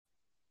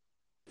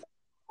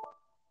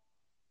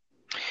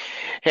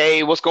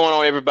Hey, what's going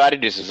on, everybody?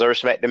 This is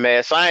Smack the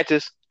Mad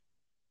Scientist,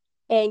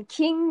 And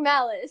King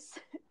Malice.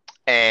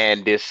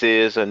 and this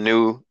is a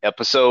new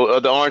episode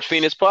of the Orange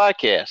Phoenix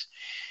podcast.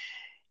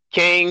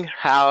 King,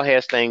 how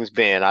has things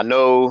been? I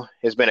know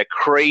it's been a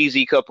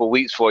crazy couple of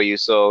weeks for you,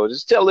 so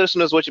just tell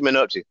listeners what you've been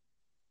up to.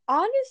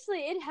 Honestly,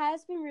 it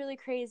has been really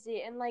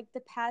crazy. And like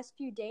the past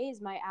few days,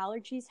 my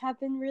allergies have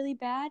been really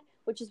bad,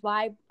 which is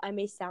why I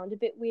may sound a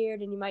bit weird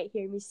and you might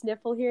hear me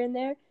sniffle here and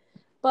there.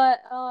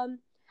 But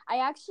I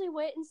actually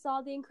went and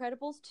saw the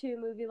Incredibles 2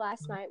 movie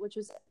last night, which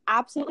was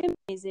absolutely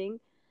amazing.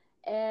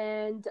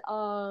 And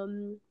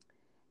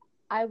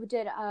I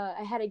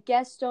had a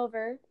guest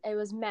over. It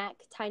was Mac,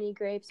 Tiny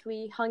Grapes.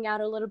 We hung out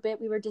a little bit.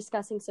 We were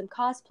discussing some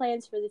cos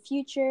plans for the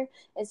future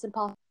and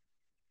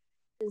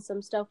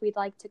some stuff we'd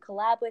like to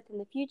collab with in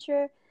the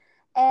future.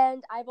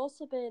 And I've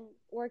also been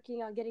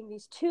working on getting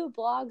these two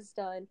blogs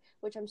done,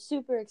 which I'm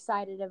super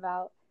excited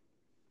about.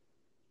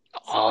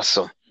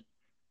 Awesome.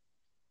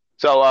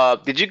 So,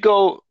 did you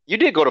go? You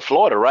did go to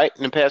Florida, right,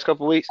 in the past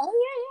couple of weeks? Oh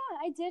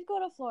yeah, yeah, I did go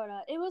to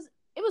Florida. It was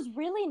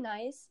really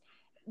nice.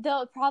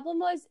 The problem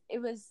was it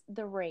was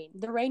the rain.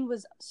 The rain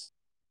was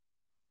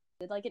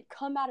like it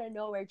come out of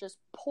nowhere, just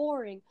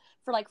pouring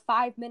for like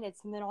 5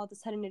 minutes, and then all of a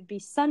sudden it'd be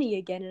sunny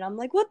again, and I'm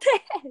like, what the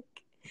heck?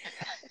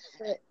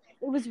 But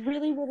it was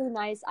really, really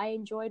nice. I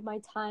enjoyed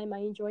my time. I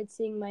enjoyed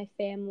seeing my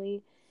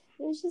family.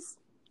 It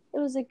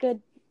was a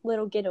good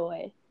little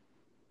getaway.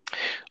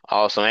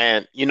 Awesome,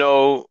 and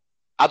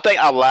I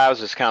think our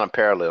lives is kind of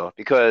parallel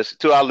because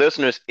to our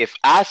listeners, if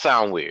I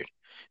sound weird,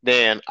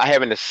 then I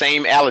having the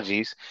same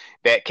allergies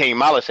that King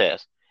Malus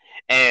has.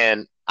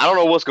 And I don't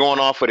know what's going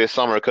on for this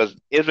summer because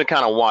it's been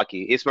kind of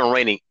wonky. It's been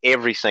raining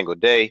every single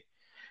day,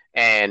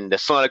 and the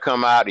sun will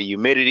come out, the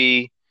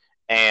humidity.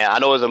 And I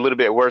know it's a little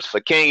bit worse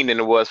for King than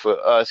it was for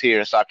us here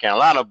in South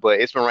Carolina, but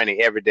it's been raining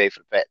every day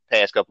for the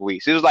past couple of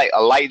weeks. It was like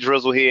a light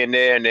drizzle here and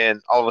there, and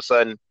then all of a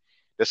sudden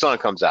the sun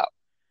comes out.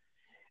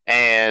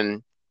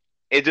 And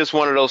it's just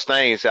one of those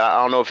things. I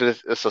don't know if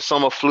it's a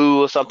summer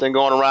flu or something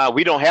going around.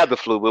 We don't have the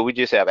flu, but we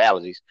just have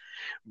allergies.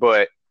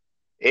 But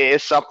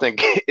it's something.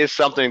 It's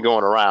something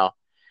going around.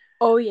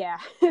 Oh yeah.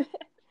 And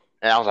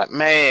I was like,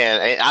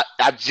 man, and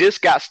I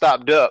just got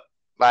stopped up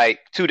like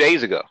 2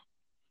 days ago.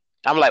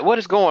 I'm like, what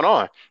is going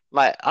on?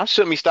 Like, I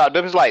shouldn't be stopped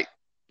up. It's like,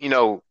 you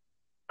know,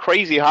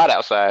 crazy hot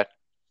outside.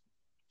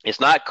 It's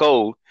not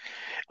cold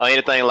or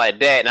anything like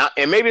that.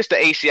 And maybe it's the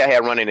AC I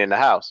have running in the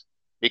house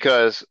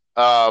because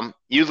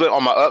usually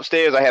on my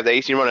upstairs, I have the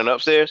AC running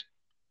upstairs.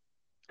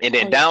 And Oh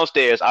then yeah.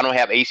 downstairs, I don't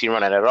have AC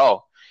running at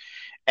all.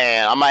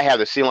 And I might have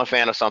the ceiling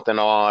fan or something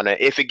on. And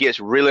if it gets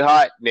really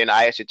hot, then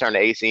I actually turn the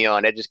AC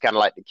on. That just kind of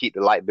like to keep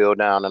the light bill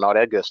down and all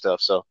that good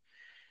stuff. So,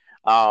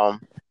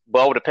 um,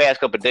 but over the past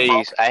couple of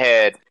days, I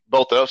had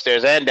both the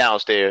upstairs and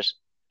downstairs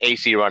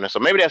AC running. So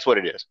maybe that's what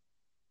it is.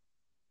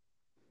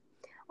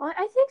 Well,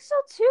 I think so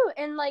too.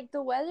 And like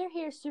the weather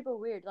here is super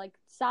weird. Like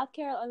South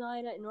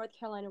Carolina and North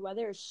Carolina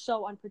weather is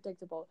so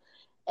unpredictable.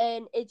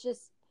 And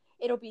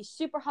it'll be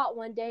super hot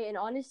one day, and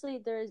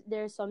honestly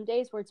there's some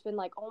days where it's been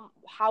like, oh,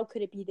 how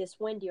could it be this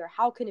windy, or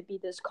how could it be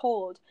this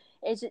cold?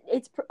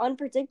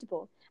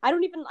 Unpredictable. I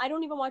don't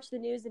even watch the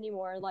news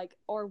anymore, like,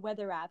 or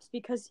weather apps,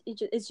 because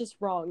it's just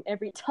wrong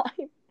every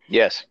time.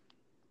 Yes.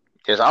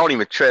 Yes. I don't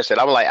even trust it.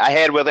 I'm like, I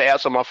had weather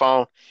apps on my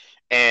phone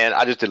and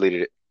I just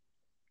deleted it.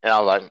 And I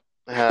was like,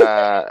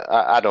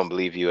 I don't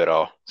believe you at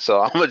all.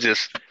 So I'm gonna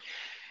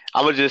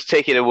just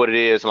take it at what it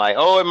is. Like,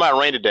 oh, it might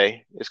rain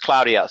today. It's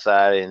cloudy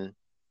outside, and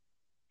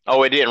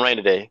oh, it didn't rain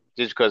today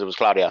just because it was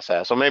cloudy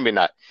outside. So maybe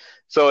not.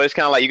 So it's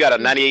kind of like you got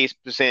a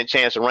 98%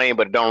 chance of rain,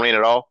 but it don't rain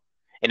at all,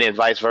 and then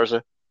vice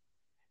versa.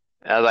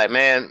 And I was like,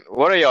 man,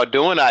 what are y'all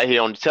doing out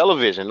here on the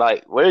television?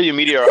 Like, where are you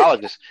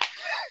meteorologists?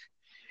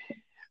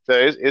 So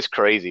it's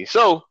crazy.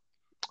 So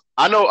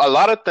I know a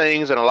lot of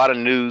things and a lot of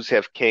news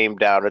have came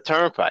down the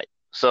turnpike.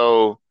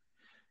 So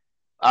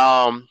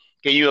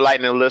can you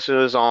enlighten the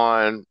listeners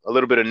on a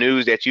little bit of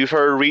news that you've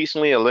heard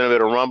recently, a little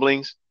bit of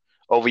rumblings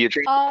over your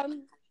trip?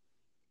 um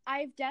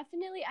I've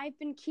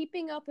been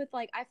keeping up with,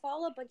 like, I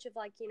follow a bunch of,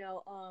 like,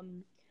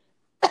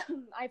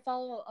 I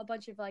follow a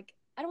bunch of, like,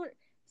 I don't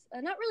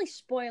not really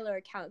spoiler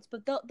accounts,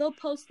 but they'll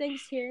post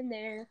things here and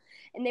there,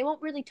 and they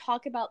won't really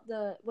talk about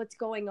the what's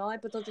going on,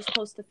 but they'll just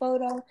post the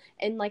photo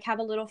and like have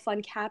a little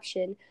fun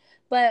caption.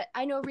 But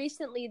I know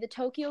recently the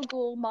Tokyo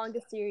Ghoul manga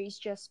series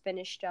just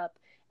finished up,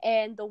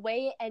 and the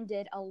way it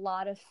ended, a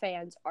lot of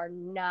fans are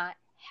not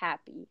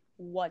happy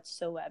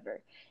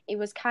whatsoever. It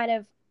was kind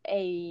of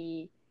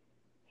a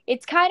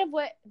it's kind of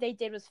what they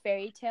did with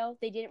Fairy Tale.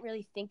 They didn't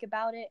really think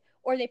about it,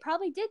 or they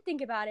probably did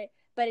think about it,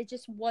 but it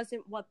just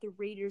wasn't what the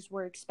readers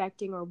were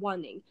expecting or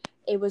wanting.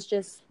 It was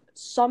just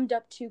summed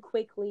up too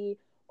quickly,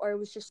 or it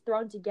was just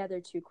thrown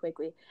together too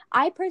quickly.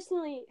 I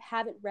personally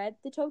haven't read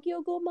the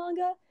Tokyo Ghoul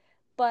manga,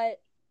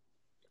 but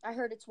I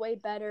heard it's way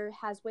better,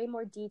 has way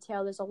more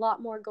detail. There's a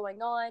lot more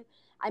going on.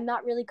 I'm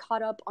not really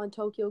caught up on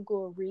Tokyo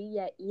Ghoul Re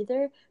yet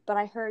either, but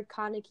I heard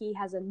Kaneki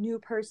has a new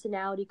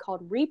personality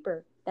called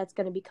Reaper, that's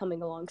going to be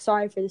coming along.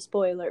 Sorry for the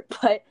spoiler,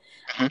 but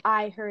Mhm.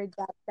 I heard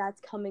that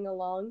that's coming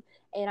along,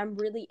 and I'm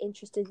really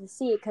interested to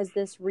see it because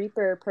this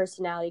Reaper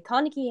personality,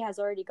 Kaneki has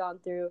already gone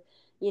through,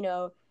 you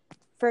know,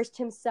 first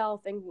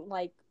himself and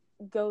like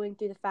going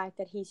through the fact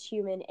that he's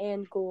human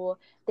and ghoul.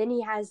 Then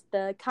he has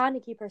the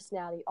Kaneki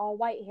personality, all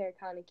white hair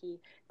Kaneki.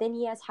 Then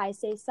he has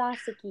Heisei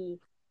Sasaki,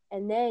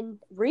 and then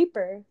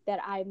Reaper that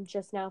I'm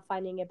just now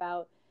finding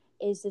about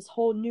is this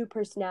whole new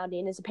personality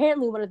and is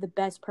apparently one of the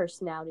best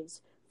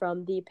personalities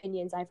from the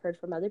opinions I've heard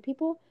from other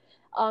people.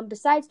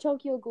 Besides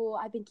Tokyo Ghoul,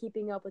 I've been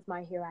keeping up with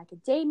My Hero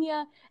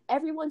Academia.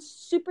 Everyone's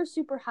super,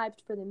 super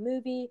hyped for the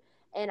movie.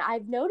 And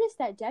I've noticed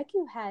that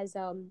Deku has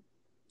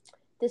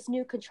this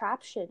new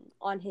contraption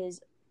on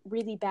his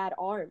really bad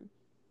arm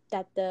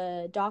that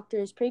the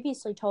doctors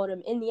previously told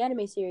him in the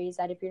anime series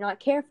that if you're not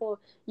careful,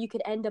 you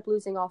could end up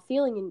losing all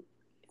feeling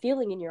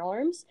in your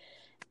arms.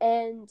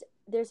 And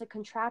there's a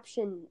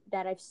contraption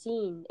that I've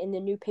seen in the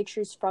new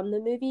pictures from the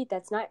movie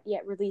that's not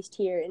yet released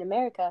here in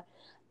America,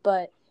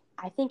 but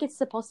I think it's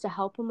supposed to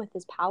help him with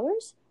his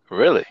powers.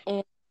 Really?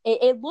 And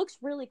it looks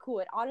really cool.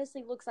 It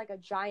honestly looks like a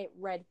giant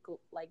red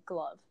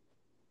glove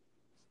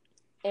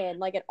and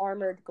like an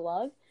armored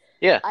glove.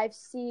 Yeah. I've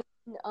seen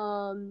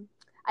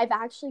I've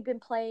actually been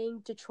playing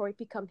Detroit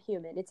Become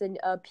Human. It's a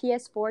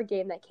PS4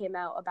 game that came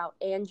out about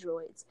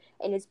androids,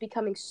 and it's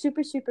becoming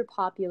super, super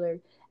popular.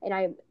 And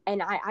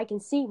I can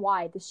see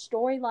why. The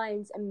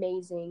storyline's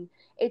amazing.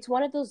 It's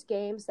one of those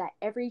games that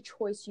every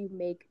choice you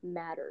make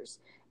matters.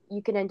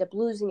 You can end up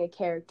losing a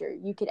character.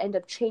 You could end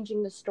up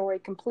changing the story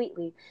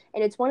completely.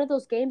 And it's one of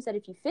those games that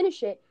if you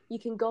finish it, you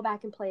can go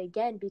back and play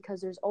again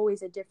because there's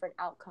always a different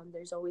outcome.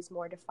 There's always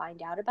more to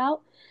find out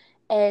about.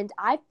 And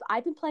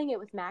I've been playing it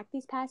with Mac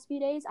these past few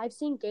days. I've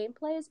seen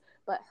gameplays,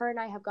 but her and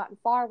I have gotten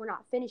far. We're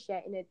not finished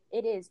yet, and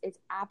it's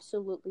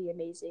absolutely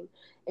amazing.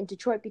 And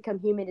Detroit Become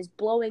Human is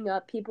blowing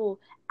up. People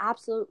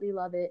absolutely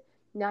love it,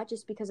 not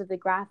just because of the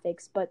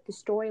graphics, but the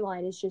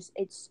storyline is just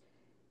it's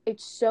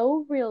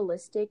so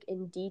realistic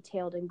and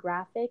detailed and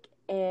graphic.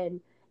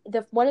 And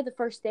the one of the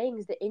first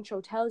things the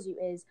intro tells you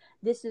is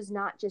this is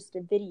not just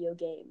a video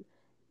game.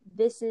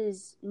 This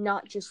is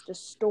not just a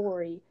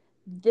story.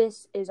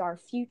 This is our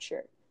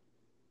future.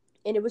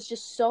 And it was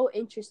just so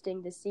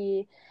interesting to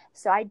see.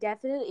 So I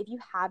definitely, if you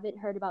haven't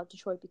heard about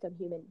Detroit Become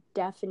Human,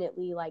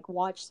 definitely like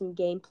watch some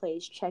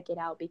gameplays, check it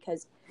out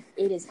because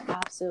it is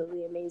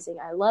absolutely amazing.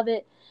 I love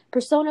it.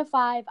 Persona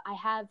 5, I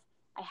have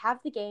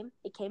the game.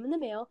 It came in the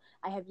mail.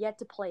 I have yet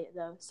to play it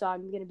though, so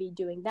I'm going to be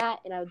doing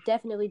that, and I'll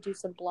definitely do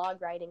some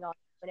blog writing on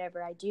it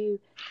whenever I do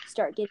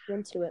start getting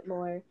into it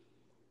more.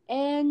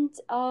 And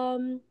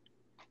I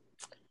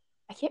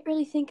can't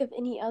really think of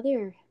any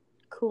other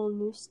cool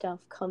new stuff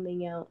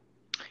coming out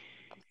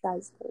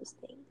besides those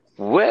things.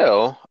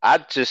 Well, I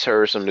just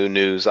heard some new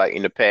news like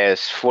in the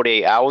past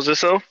 48 hours or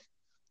so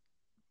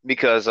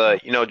because Oh,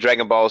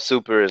 Dragon Ball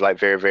Super is like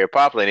very, very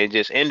popular and it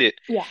just ended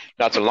yeah.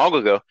 not so long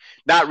ago.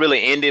 Not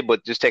really ended,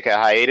 but just take a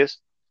hiatus.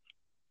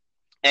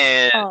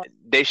 And Oh,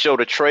 they showed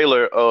a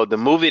trailer of the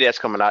movie that's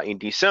coming out in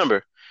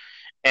December.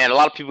 And a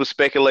lot of people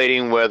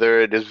speculating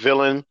whether this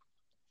villain,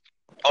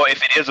 or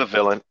if it is a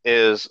villain,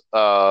 is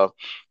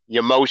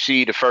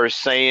Yamoshi, the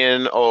first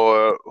Saiyan,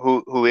 or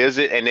who is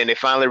it? And then they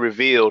finally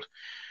revealed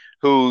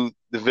who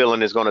the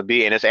villain is going to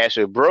be, and it's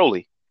actually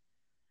Broly.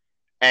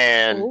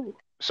 And oh,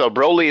 so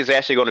Broly is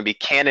actually going to be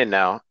canon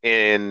now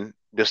in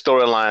the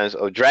storylines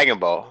of Dragon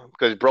Ball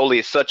because Broly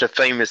is such a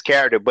famous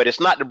character, but it's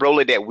not the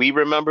Broly that we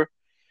remember,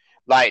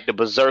 like the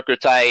Berserker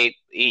type.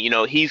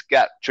 He's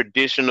got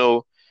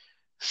traditional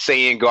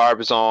Saiyan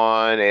garbs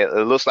on. It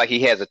looks like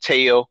he has a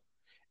tail,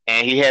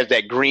 and he has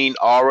that green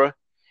aura,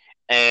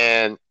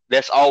 and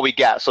that's all we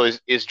got. So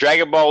it's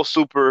Dragon Ball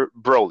Super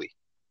Broly.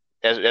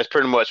 That's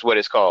pretty much what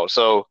it's called.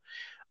 So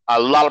a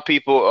lot of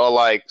people are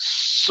like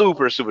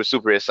super, super,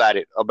 super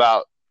excited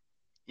about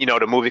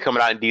the movie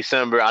coming out in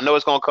December. I know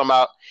it's gonna come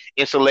out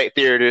in select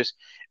theaters,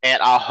 and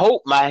I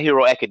hope My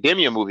Hero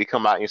Academia movie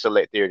come out in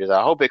select theaters.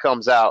 I hope it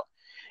comes out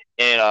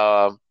in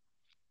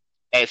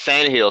at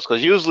Sand Hills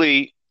because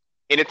usually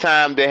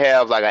anytime they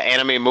have like an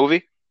anime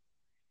movie,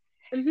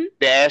 mm-hmm.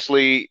 they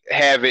actually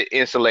have it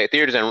in select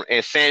theaters,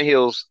 and Sand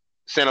Hills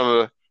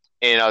Cinema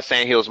and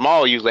Sand Hills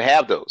Mall usually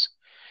have those.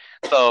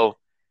 So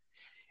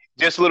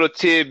just a little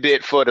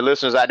tidbit for the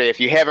listeners out there. If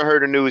you haven't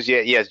heard the news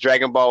yet, yes,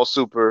 Dragon Ball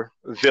Super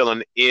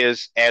villain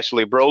is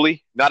actually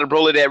Broly. Not a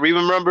Broly that we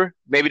remember.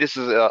 Maybe this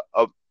is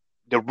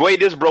the way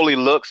this Broly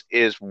looks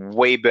is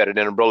way better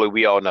than the Broly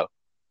we all know.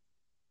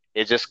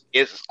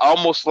 It's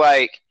almost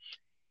like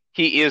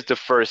he is the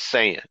first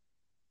Saiyan.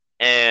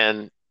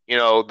 And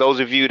those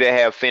of you that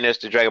have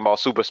finished the Dragon Ball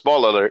Super,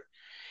 spoiler alert,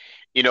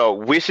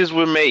 wishes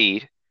were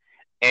made,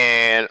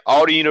 and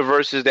all the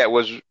universes that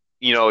was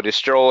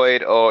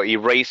destroyed or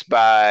erased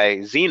by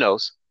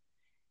Xenos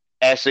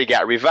actually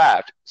got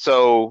revived.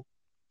 So,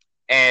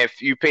 and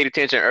if you paid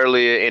attention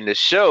earlier in the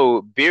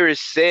show, Beerus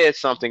said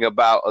something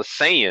about a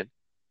Saiyan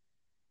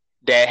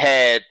that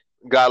had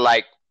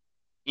godlike,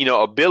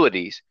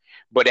 abilities,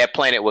 but that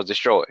planet was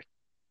destroyed.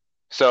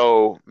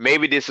 So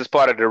maybe this is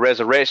part of the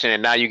resurrection,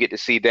 and now you get to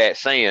see that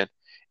Saiyan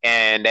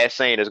and that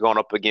Saiyan is going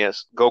up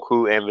against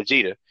Goku and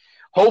Vegeta.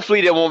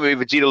 Hopefully, they won't make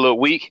Vegeta a little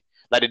weak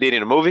like they did in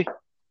the movie.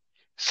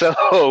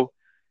 So,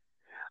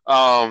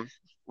 um,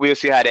 we'll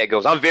see how that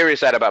goes. I'm very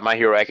excited about My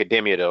Hero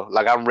Academia, though.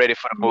 Like, I'm ready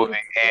for the movie, Me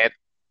too. and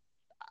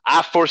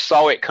I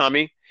foresaw it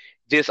coming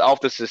just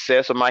off the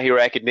success of My Hero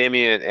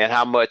Academia and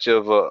how much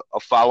of a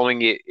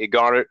following it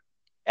garnered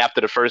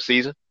after the first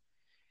season.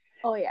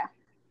 Oh yeah.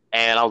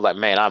 And I was like,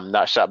 man, I'm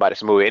not shocked by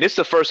this movie. And it's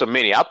the first of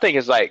many. I think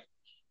it's like,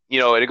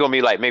 it's gonna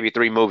be like maybe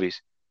three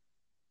movies.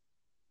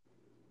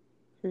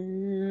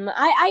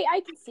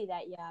 I can see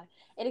that, yeah,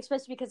 and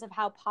especially because of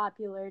how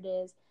popular it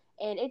is,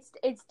 and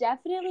it's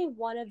definitely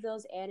one of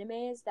those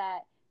animes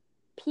that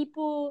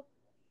people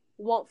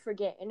won't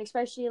forget, and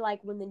especially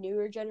like when the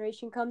newer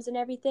generation comes and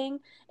everything,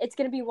 it's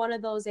gonna be one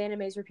of those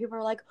animes where people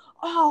are like,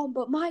 oh,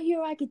 but My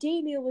Hero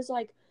Academia was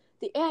like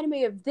the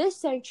anime of this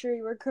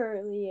century we're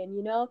currently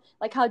in,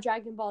 like how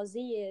Dragon Ball Z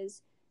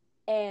is,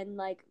 and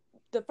like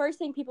the first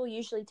thing people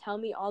usually tell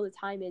me all the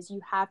time is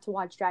you have to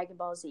watch Dragon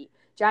Ball Z.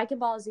 Dragon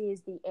Ball Z is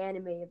the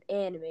anime of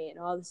anime and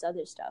all this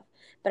other stuff.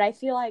 But I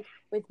feel like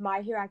with My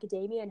Hero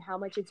Academia and how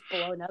much it's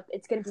blown up,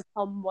 it's going to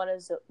become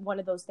one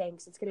of those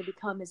things. It's going to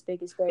become as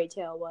big as Fairy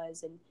Tail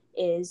was and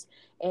is,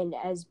 and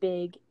as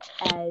big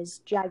as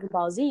Dragon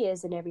Ball Z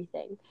is and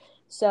everything.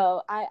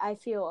 So I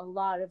feel a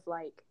lot of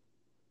like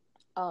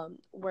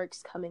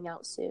works coming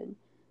out soon,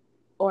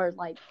 or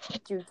like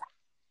through.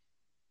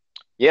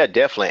 Yeah,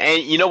 definitely.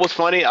 And you know what's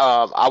funny?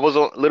 I was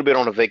a little bit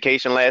on a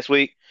vacation last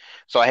week,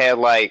 so I had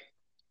like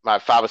my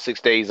 5 or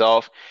 6 days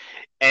off,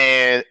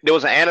 and there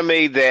was an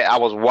anime that I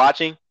was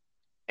watching,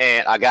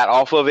 and I got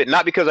off of it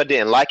not because I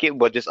didn't like it,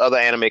 but just other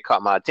anime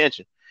caught my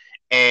attention,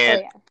 Oh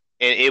and yeah.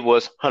 and it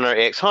was Hunter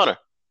X Hunter,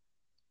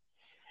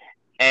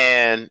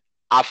 and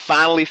I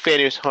finally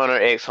finished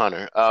Hunter X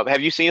Hunter.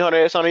 Have you seen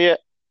Hunter X Hunter yet?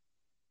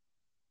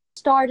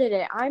 Started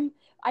it.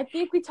 I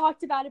think we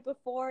talked about it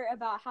before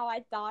about how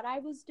I thought I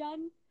was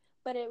done,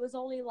 but it was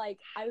only like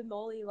I'm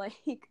only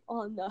like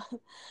on the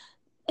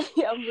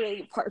I'm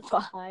really far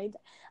behind.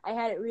 I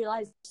hadn't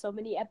realized so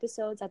many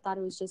episodes. I thought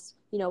it was just,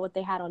 what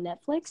they had on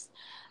Netflix.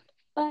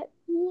 But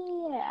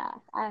yeah,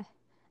 I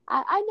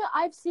know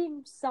I've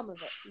seen some of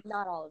it,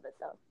 not all of it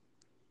though.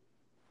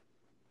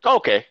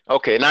 Okay,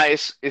 okay. Now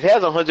it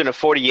has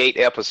 148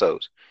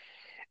 episodes,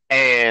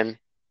 and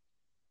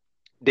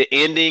the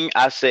ending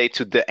I say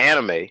to the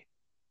anime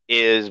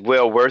is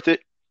well worth it,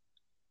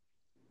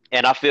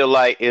 and I feel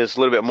like it's a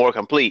little bit more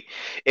complete.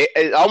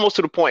 It almost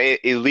to the point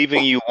it is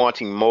leaving you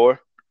wanting more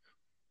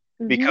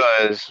Mhm.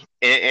 because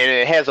and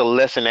it has a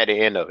lesson at the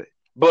end of it.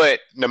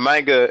 But the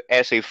manga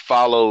actually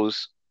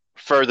follows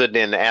further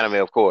than the anime,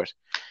 of course.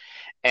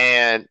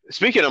 And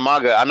speaking of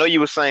manga, I know you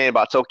were saying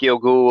about Tokyo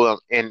Ghoul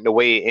and the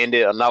way it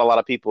ended. Not a lot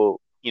of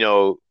people,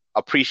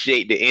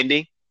 appreciate the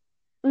ending,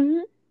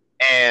 Mhm.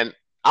 and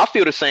I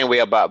feel the same way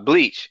about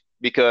Bleach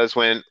because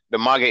when the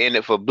manga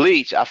ended for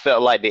Bleach, I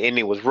felt like the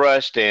ending was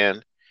rushed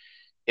and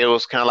it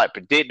was kind of like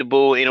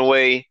predictable in a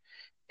way.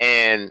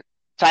 And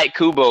Tite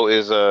Kubo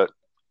is a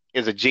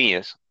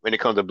genius when it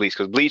comes to Bleach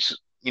because Bleach,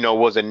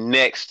 was the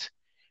next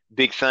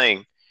big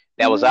thing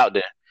that was Mhm. out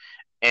there.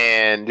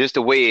 And just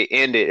the way it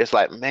ended, it's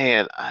like,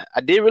 man,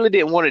 I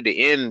didn't want it to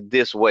end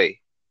this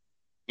way.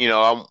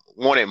 I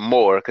wanted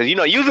more because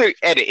usually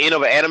at the end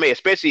of an anime,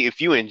 especially if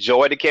you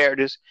enjoy the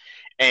characters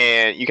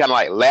and you kind of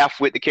like laugh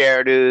with the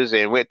characters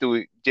and went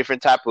through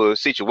different type of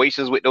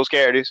situations with those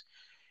characters,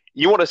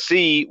 you want to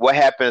see what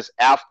happens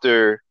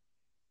after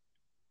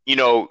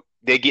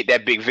they get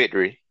that big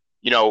victory.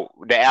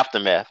 The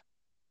aftermath.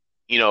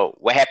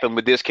 What happened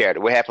with this character,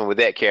 what happened with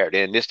that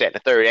character, and this, that, and the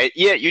third. And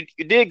yeah, you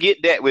did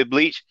get that with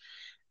Bleach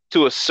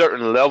to a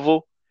certain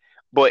level,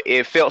 but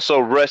it felt so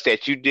rushed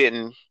that you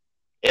didn't.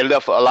 It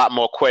left a lot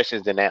more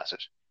questions than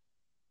answers,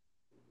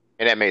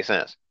 and that made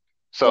sense.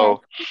 Yeah.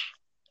 So,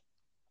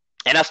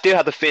 and I still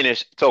have to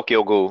finish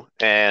Tokyo Ghoul,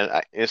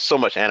 and it's so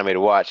much anime to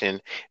watch.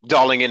 And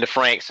Darling in the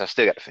Franxx, I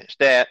still got to finish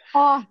that.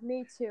 Oh,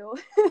 me too.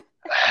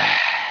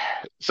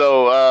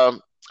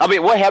 So, I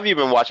mean, what have you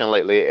been watching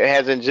lately? It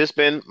hasn't just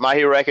been My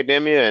Hero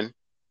Academia, and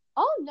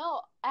Oh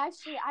no,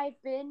 actually,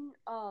 I've been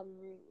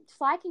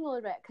slacking a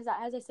little bit because,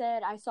 as I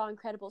said, I saw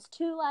Incredibles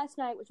 2 last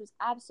night, which was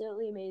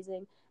absolutely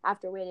amazing.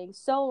 After waiting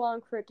so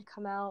long for it to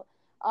come out,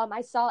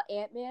 I saw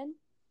Ant-Man,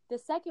 the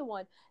second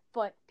one,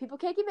 but people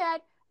can't get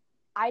mad.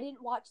 I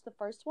didn't watch the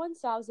first one,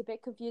 so I was a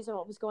bit confused on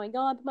what was going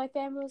on. But my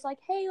family was like,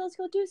 "Hey, let's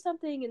go do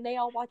something," and they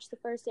all watched the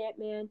first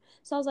Ant-Man.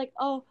 So I was like,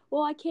 "Oh,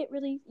 well, I can't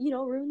really,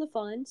 ruin the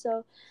fun."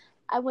 So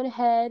I went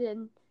ahead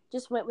and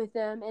just went with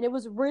them, and it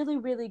was really,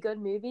 really good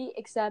movie.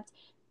 Except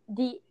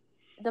the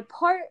the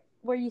part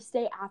where you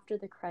stay after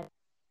the credits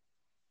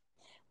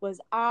was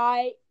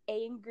I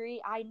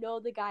angry. I know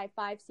the guy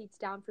 5 seats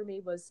down from me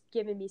was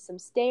giving me some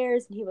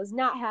stares, and he was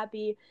not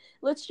happy.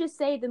 Let's just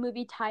say the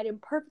movie tied in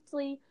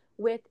perfectly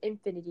with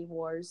Infinity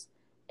Wars,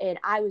 and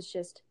I was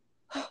just,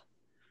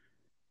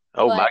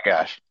 oh my but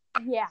gosh.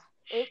 yeah,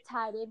 it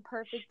tied in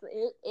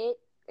perfectly.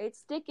 It's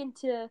sticking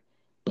to,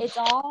 it's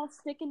all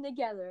sticking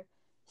together.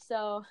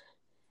 So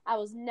I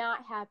was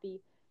not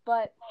happy.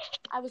 but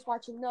I was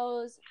watching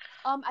those.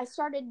 I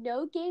started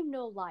No Game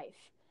No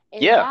Life,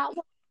 and Yeah. that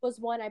one was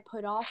one I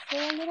put off for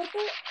a little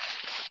bit,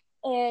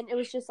 and it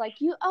was just like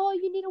you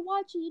need to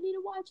watch it, you need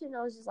to watch it, and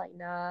I was just like,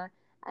 nah,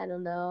 I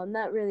don't know, I'm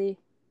not really,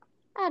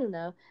 I don't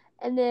know,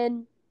 and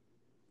then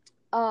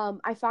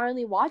I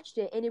finally watched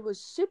it, and it was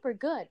super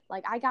good.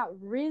 Like I got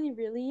really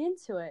really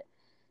into it,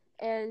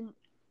 and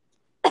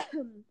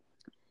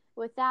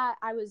with that,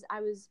 I was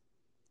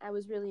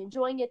really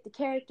enjoying it. The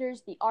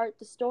characters, the art,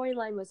 the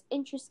storyline was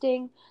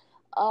interesting.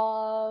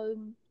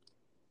 Um,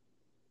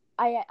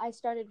 I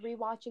started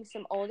rewatching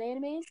some old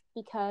animes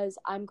because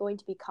I'm going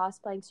to be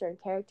cosplaying certain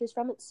characters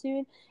from it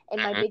soon.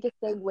 And my Hmm. biggest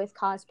thing with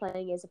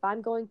cosplaying is if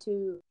I'm going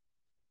to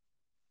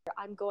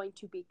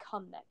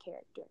become that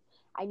character.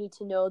 I need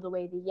to know the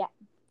way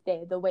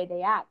the way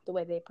they act, the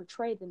way they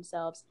portray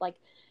themselves. Like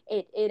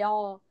it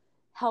all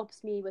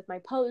helps me with my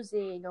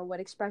posing or what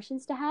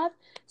expressions to have.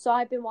 So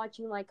I've been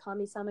watching like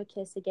Kami-sama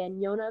Kiss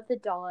again, Yona of the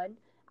Dawn.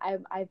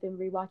 I've been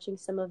rewatching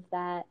some of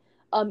that.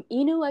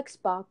 Inu X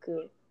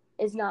Baku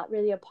is not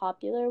really a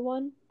popular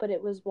one, but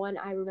it was one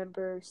I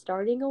remember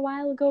starting a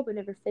while ago but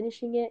never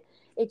finishing it.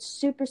 It's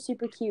super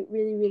super cute,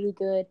 really really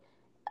good.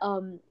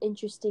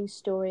 Interesting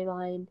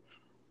storyline.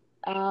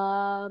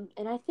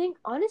 And I think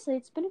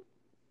honestly,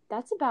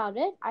 that's about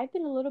it. I've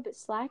been a little bit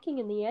slacking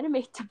in the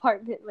anime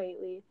department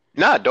lately.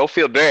 Nah, don't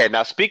feel bad.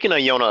 Now, speaking of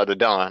Yona of the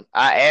Dawn,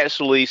 I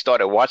actually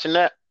started watching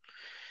that.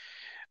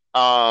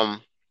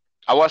 Um,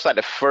 I watched like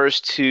the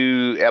first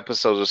two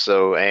episodes or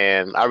so,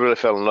 and I really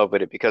fell in love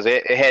with it because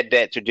it had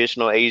that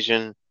traditional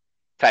Asian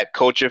type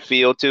culture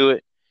feel to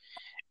it.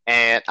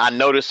 And I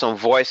noticed some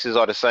voices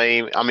are the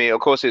same. I mean, of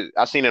course,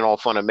 I've seen it on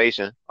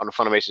the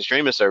Funimation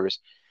streaming service.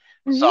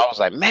 So Mm-hmm. I was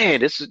like, man,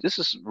 this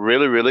is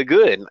really really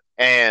good.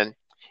 And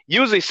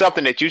usually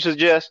something that you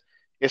suggest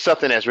is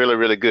something that's really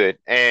really good.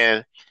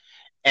 And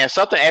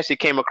something actually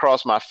came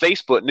across my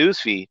Facebook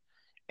newsfeed,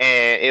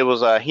 and it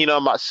was Hina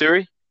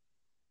Matsuri.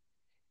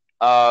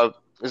 Uh,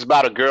 it's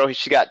about a girl.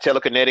 She got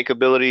telekinetic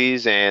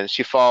abilities, and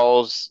she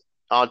falls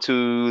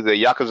onto the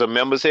Yakuza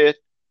member's head,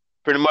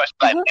 pretty much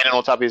like Uh-huh. landing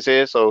on top of his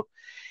head. So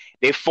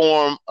they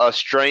form a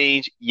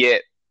strange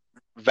yet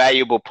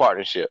valuable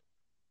partnership.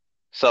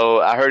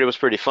 So I heard it was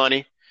pretty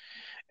funny,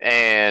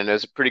 and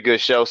it's a pretty good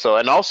show. So,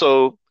 and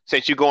also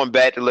since you're going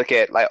back to look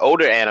at like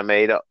older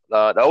anime,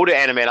 the older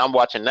anime I'm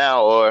watching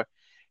now or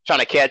trying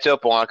to catch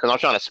up on because I'm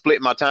trying to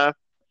split my time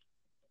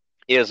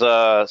is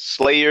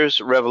Slayer's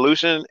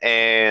Revolution,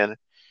 and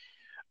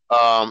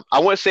I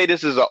wouldn't say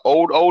this is an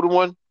old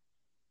one.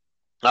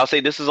 I'll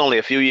say this is only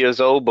a few years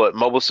old, but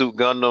Mobile Suit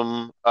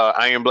Gundam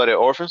Iron Blooded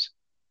Orphans.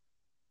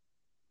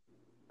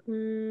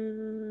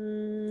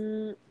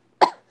 Mm,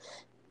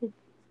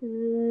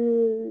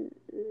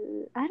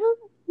 I don't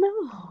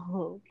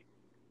know.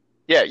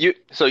 Yeah, you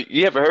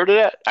haven't heard of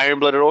that Iron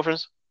Blooded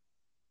Orphans?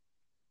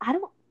 I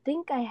don't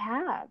think I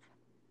have.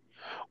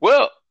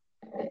 Well,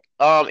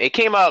 it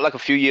came out like a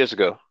few years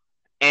ago,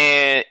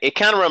 and it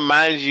kind of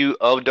reminds you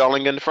of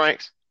Darling in the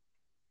Franxx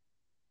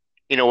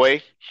in a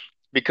way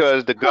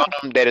because the Huh.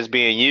 Gundam that is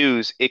being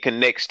used it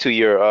connects to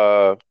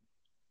your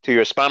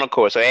spinal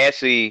cord, so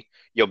actually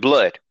your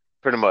blood,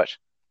 pretty much.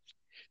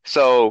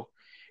 So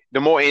the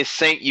more in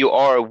sync you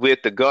are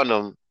with the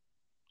Gundam,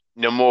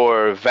 the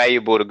more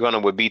valuable the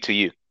Gundam would be to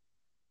you.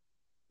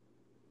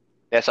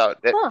 That's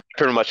Huh.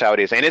 pretty much how it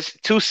is, and it's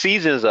two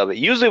seasons of it.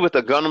 Usually with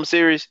the Gundam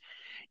series,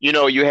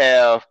 you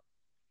have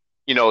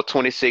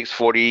 26,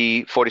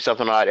 40, 40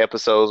 something odd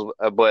episodes,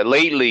 but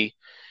lately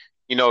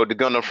the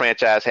Gundam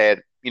franchise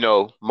had,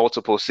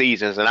 multiple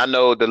seasons. And I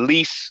know the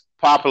least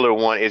popular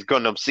one is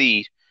Gundam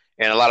Seed,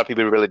 and a lot of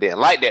people really didn't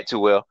like that too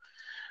well.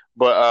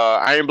 But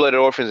Iron Blooded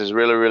Orphans is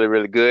really, really,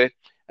 really good.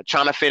 I'm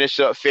trying to finish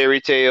up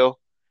Fairy Tail.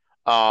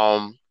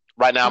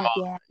 Right now I'm Oh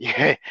on, yeah.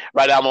 yeah,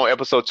 right now I'm on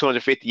episode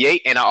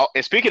 258. And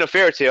speaking of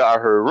Fairy Tail, I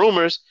heard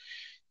rumors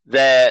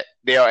that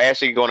they are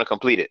actually going to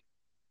complete it.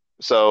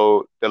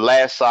 So the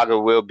last saga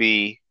will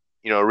be,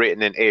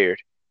 written and aired.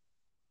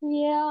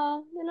 Yeah,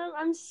 and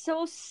I'm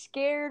so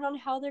scared on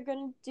how they're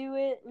gonna do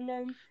it,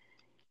 and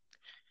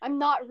I'm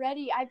not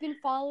ready. I've been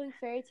following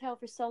Fairy Tail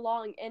for so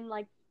long, and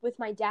like with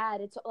my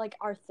dad, it's like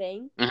our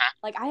thing. Mhm.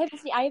 Like I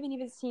haven't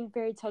even seen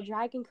Fairy Tail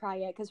Dragon Cry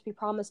yet because we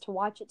promised to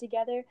watch it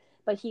together.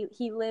 But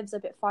he lives a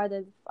bit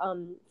farther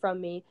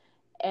from me,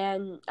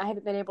 and I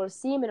haven't been able to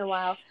see him in a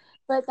while.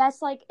 But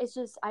that's like it's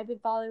just I've been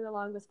following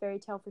along with Fairy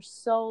Tail for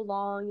so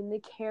long, and the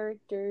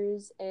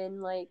characters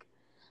and like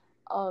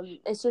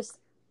it's just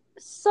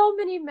so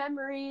many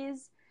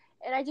memories.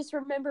 And I just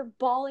remember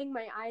bawling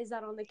my eyes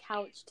out on the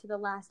couch to the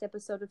last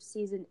episode of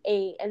season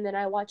 8. And then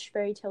I watched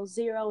Fairy Tail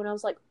Zero and I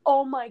was like,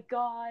 oh my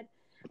God.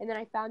 And then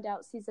I found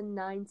out season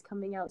 9's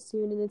coming out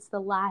soon and it's the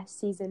last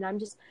season.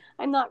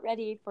 I'm not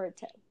ready for it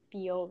to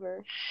be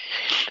over.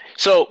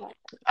 So,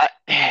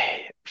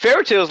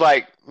 Fairy Tail is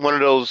like one of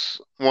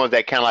those ones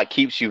that kind of like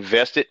keeps you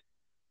vested,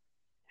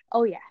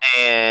 Oh, yeah.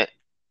 and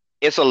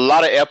it's a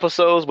lot of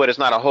episodes, but it's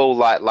not a whole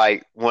lot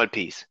like One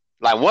Piece.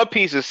 Like One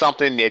Piece is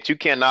something that you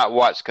cannot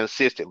watch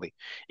consistently,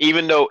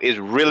 even though it's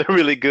really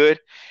really good.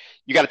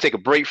 you got to take a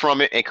break from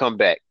it and come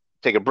back.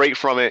 Take a break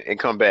from it and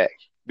come back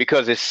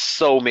because it's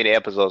so many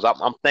episodes.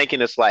 I'm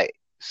thinking it's like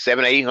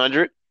 700,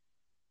 800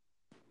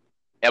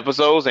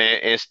 episodes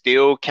and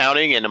still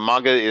counting, and the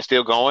manga is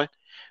still going.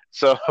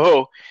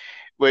 So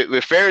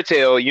with Fairy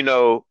Tail, you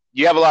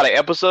have a lot of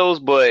episodes,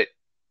 but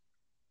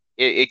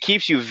it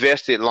keeps you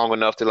vested long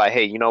enough to like,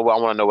 hey, you know what?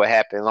 I want to know what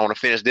happens. I want to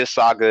finish this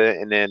saga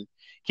and then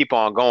keep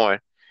on going.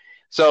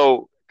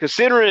 So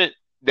considering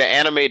the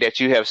anime that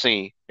you have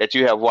seen, that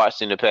you have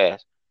watched in the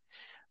past,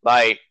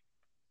 like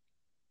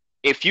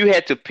if you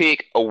had to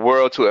pick a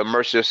world to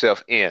immerse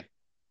yourself in,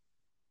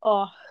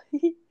 Oh.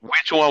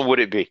 which one would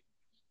it be?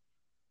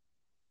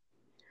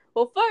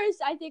 Well,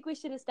 first, I think we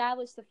should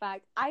establish the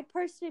fact I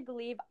personally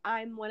believe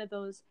I'm one of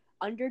those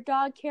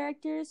underdog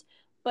characters,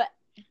 but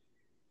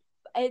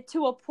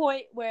to a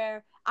point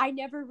where I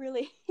never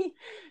really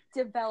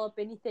develop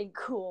anything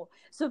cool.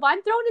 So if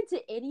I'm thrown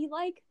into any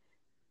like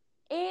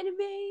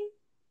anime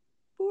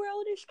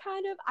worldish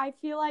kind of, I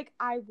feel like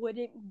I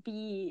wouldn't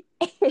be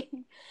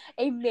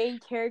a main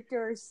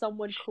character or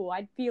someone cool.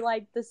 I'd be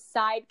like the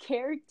side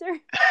character.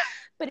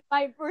 But if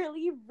I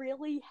really,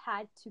 really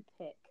had to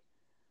pick,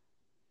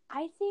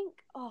 I think,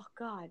 oh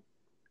God.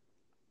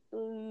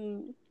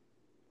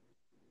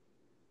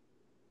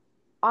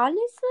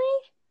 Honestly,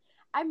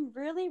 I'm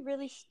really,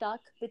 really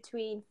stuck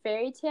between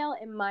Fairy Tail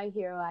and My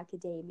Hero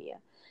Academia.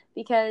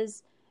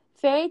 Because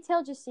Fairy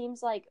Tail just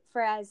seems like,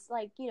 for as,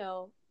 like,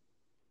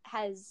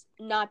 has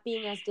not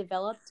being as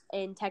developed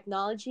in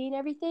technology and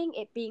everything,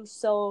 it being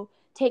so,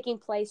 taking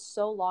place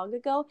so long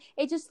ago,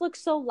 it just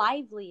looks so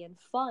lively and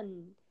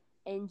fun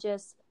and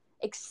just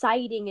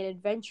exciting and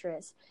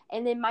adventurous.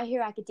 And then My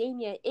Hero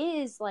Academia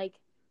is like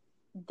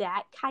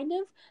that kind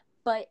of,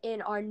 but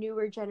in our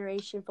newer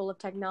generation full of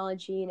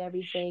technology and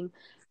everything.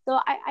 So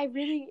I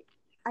think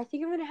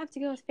I'm gonna have to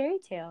go with Fairy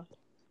Tail.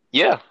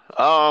 Yeah.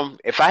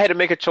 If I had to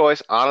make a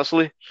choice,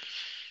 honestly,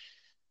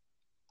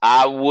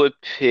 I would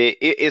pick.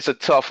 It's a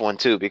tough one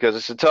too because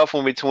it's a tough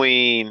one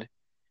between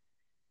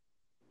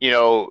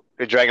the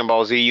Dragon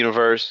Ball Z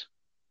universe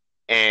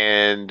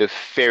and the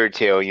Fairy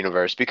Tail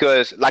universe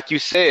because, like you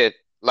said,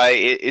 like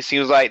it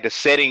seems like the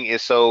setting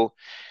is so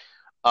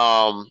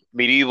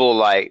medieval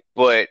like,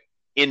 but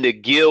in the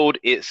guild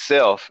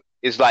itself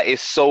it's like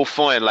it's so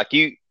fun. Like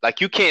you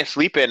can't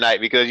sleep at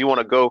night because you want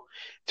to go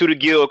to the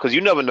guild because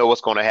you never know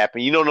what's going to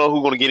happen. You don't know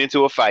who's going to get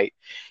into a fight.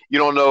 You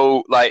don't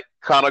know like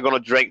Connor going to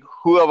drink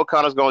whoever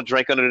Connor's going to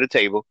drink under the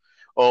table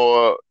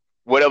or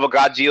whatever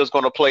God Gio's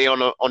going to play on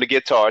the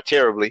guitar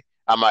terribly,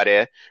 I might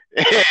add.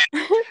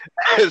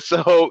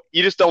 So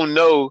you just don't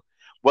know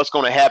what's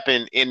going to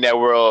happen in that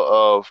world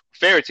of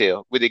Fairy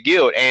Tale with the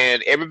guild,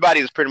 and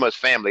everybody is pretty much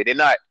family. They're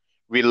not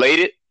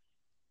related,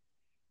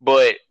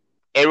 but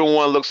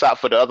everyone looks out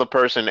for the other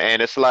person,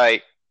 and it's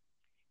like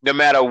no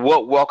matter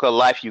what walk of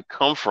life you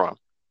come from,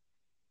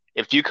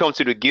 if you come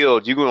to the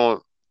guild, you're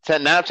going to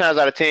 9 times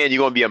out of 10 you're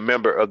going to be a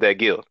member of that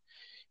guild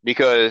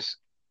because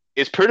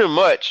it's pretty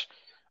much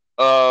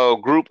a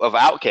group of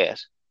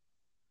outcasts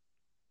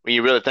when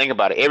you really think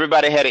about it.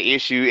 Everybody had an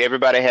issue,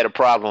 everybody had a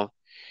problem.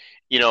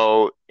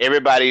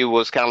 Everybody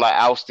was kind of like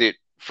ousted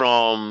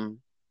from,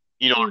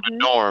 the Mm-hmm.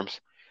 norms.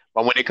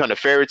 But when it comes to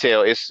Fairy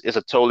Tale, it's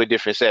a totally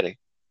different setting.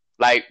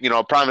 Like,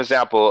 prime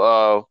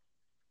example,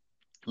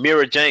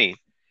 Mira Jane,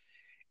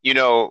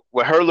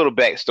 with her little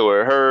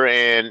backstory, her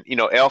and,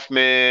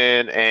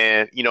 Elfman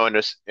and,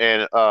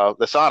 and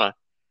Lasana,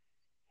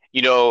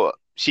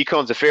 she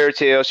comes to Fairy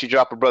Tale, she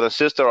dropped her brother and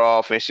sister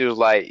off, and she was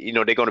like,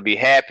 they're going to be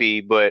happy,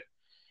 but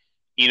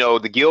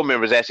the guild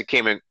members actually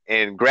came in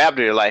and grabbed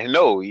her like,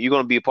 no, you're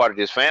going to be a part of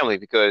this family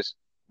because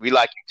we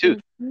like you too.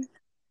 Mm-hmm.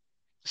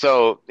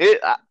 So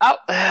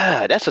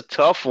that's a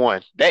tough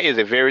one. That is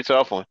a very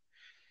tough one.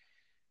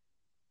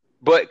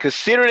 But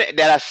considering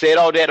that I said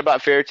all that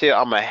about Fairy Tail,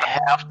 I'm gonna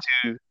have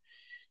to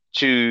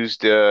choose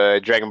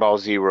the Dragon Ball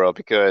Zero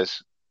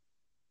because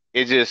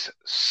it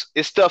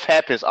stuff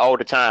happens all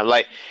the time.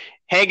 Like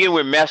hanging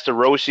with Master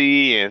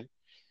Roshi and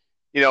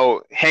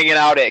hanging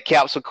out at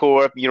Capsule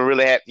Corp. You don't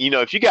really have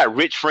if you got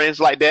rich friends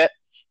like that,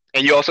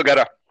 and you also got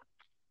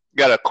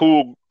a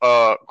cool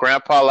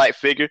grandpa like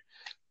figure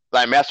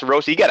like Master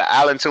Roshi. He got an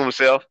island to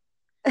himself.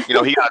 He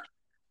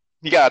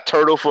got a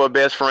turtle for a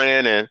best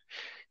friend, and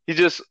he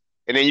just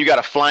and then you got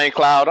a flying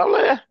cloud. I'm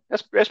like,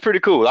 that's pretty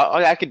cool.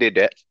 I could did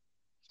that.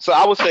 So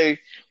I would say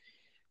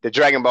the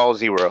Dragon Ball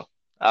Zero.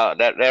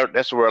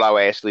 That's the world I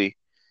would actually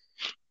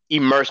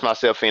immerse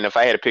myself in if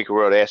I had to pick a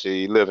world to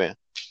actually live in.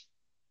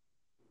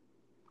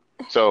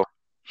 So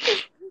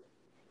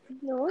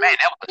No, man,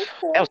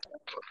 that was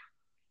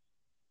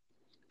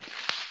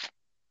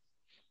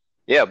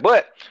yeah.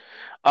 But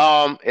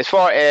as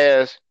far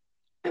as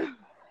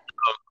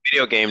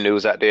video game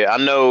news out there, I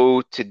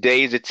know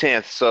today's the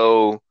 10th,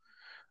 so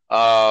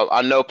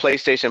I know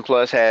PlayStation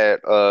Plus had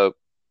a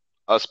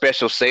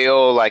special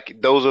sale. Like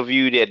those of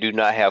you that do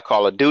not have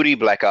Call of Duty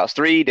Black Ops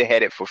 3, they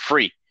had it for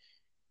free.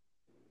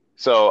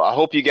 So I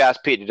hope you guys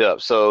picked it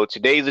up. So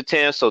today's the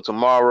 10th, so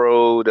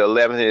tomorrow the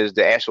 11th is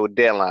the actual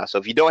deadline. So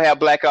if you don't have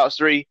Black Ops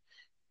 3,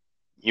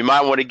 you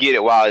might want to get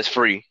it while it's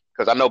free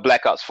because I know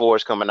Black Ops 4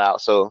 is coming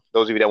out. So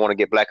those of you that want to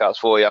get Black Ops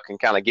 4, y'all can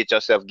kind of get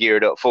yourself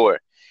geared up for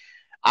it.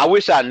 I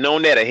wish I'd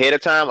known that ahead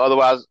of time.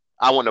 Otherwise,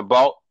 I wouldn't have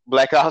bought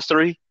Black Ops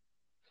 3.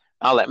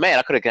 I was like, man,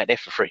 I could have got that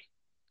for free.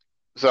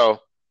 So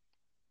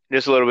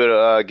just a little bit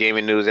of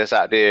gaming news that's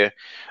out there.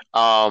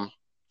 Um,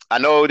 I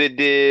know they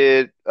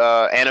did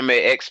Anime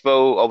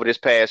Expo over this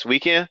past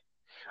weekend.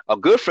 A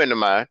good friend of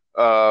mine,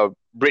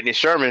 Brittany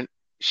Sherman,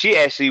 she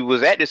actually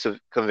was at this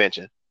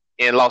convention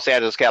in Los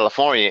Angeles,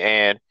 California,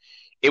 and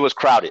it was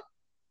crowded,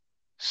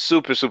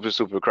 super, super,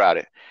 super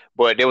crowded.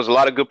 But there was a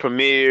lot of good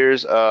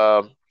premieres.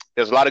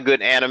 There's a lot of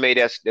good anime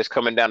that's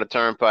coming down the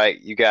turnpike.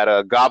 You got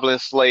a Goblin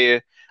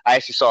Slayer. I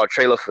actually saw a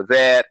trailer for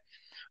that.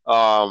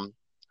 Um,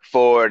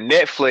 for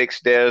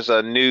Netflix, there's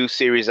a new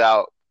series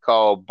out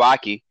called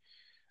Baki,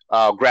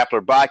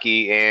 Grappler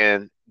Baki,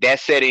 and that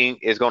setting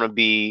is going to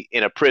be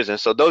in a prison.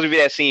 So those of you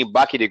that seen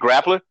Baki the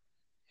Grappler,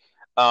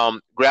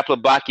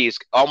 Grappler Baki is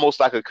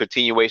almost like a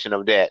continuation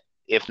of that,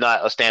 if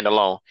not a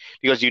standalone.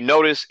 Because you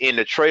notice in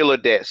the trailer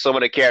that some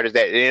of the characters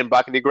that are in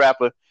Baki the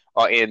Grappler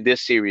are in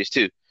this series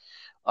too.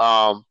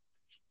 Um,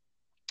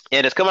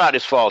 and it's coming out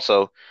this fall,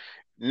 so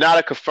not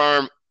a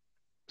confirmed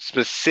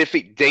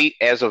specific date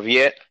as of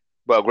yet,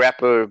 but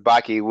Grappler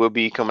Baki will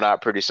be coming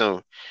out pretty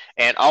soon.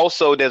 And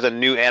also, there's a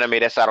new anime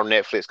that's out on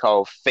Netflix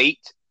called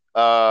Fate.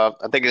 I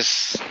think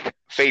it's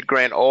Fate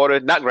Grand Order,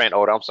 not Grand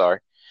Order. I'm sorry,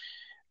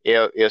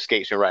 it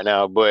escapes me right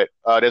now. But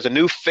there's a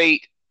new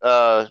Fate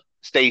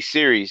Stay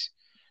series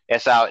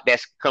that's out.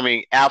 That's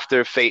coming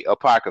after Fate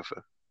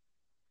Apocrypha.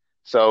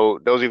 So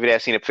those of you that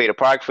have seen the Fate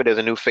Apocrypha, there's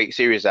a new Fate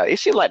series out. It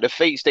seems like the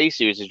Fate Stay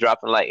series is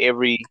dropping like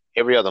every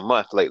other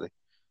month lately.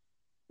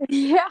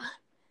 Yeah.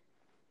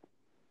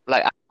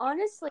 Like,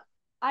 Honestly,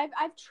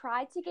 I've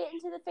tried to get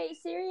into the Fate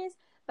series,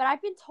 but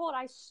I've been told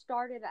I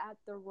started at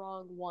the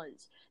wrong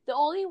ones. The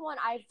only one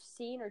I've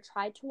seen or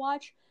tried to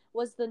watch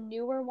was the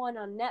newer one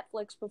on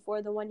Netflix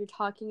before the one you're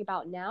talking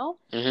about now.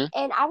 mm-hmm.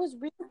 And I was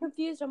really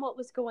confused on what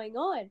was going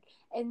on.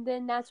 And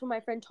then that's when my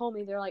friend told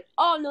me, they're like,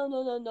 oh,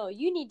 no,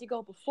 you need to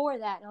go before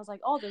that. And I was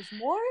like, oh, there's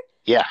more?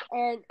 Yeah.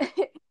 And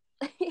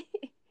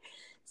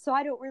so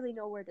I don't really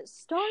know where to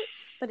start,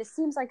 but it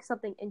seems like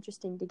something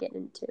interesting to get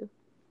into.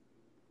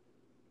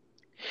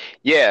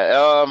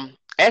 Yeah,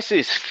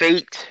 actually it's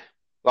Fate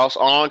Lost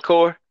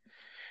Encore,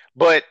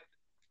 but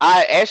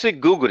I actually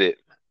Googled it,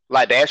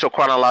 like the actual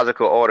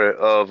chronological order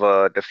of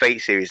the Fate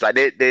series. Like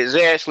there's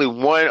actually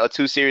one or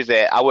two series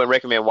that I wouldn't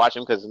recommend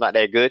watching because it's not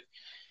that good.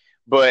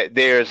 But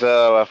there's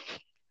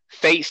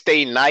Fate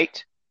Stay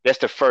Night, that's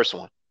the first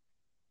one.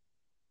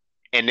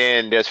 And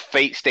then there's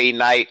Fate Stay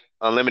Night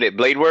Unlimited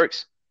Blade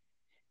Works,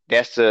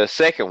 that's the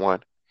second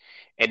one.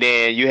 And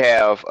then you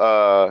have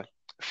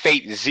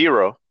Fate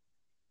Zero,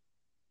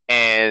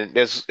 and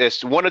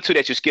there's one or two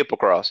that you skip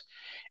across.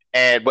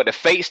 And but the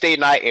Fate Stay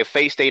Night and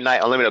Fate Stay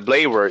Night Unlimited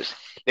Blade Works,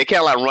 they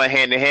kind of like run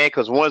hand in hand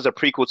because one's a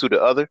prequel to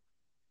the other.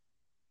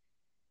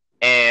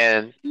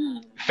 And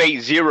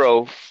Fate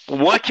Zero,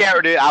 one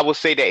character I would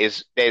say that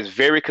is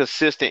very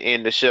consistent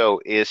in the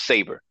show is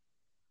Saber.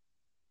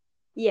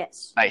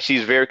 Yes. Like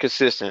she's very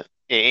consistent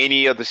in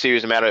any of the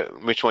series, no matter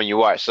which one you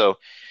watch. So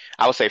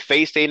I would say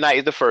Fate Stay Night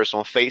is the first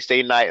one. Fate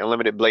Stay Night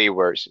Unlimited Blade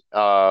Works.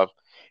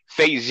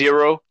 Fate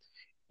Zero,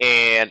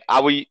 and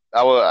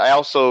I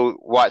also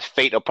watch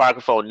Fate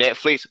Apocrypha on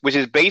Netflix, which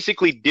is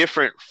basically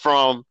different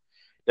from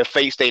the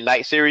Fate Stay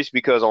Night series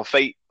because on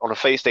the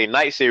Fate Stay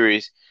Night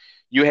series,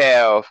 you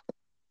have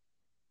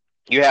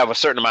a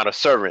certain amount of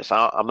servants.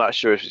 I'm not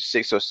sure if it's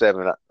 6 or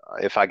 7,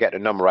 if I got the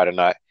number right or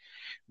not.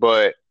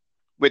 But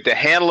with the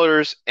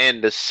handlers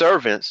and the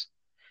servants,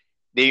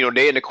 they're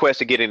in the quest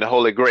to getting the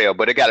Holy Grail,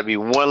 but there got to be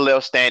one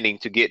left standing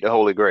to get the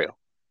Holy Grail.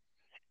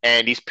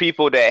 And these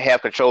people that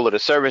have control of the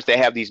servants, they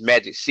have these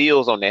magic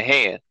seals on their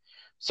hand.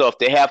 So if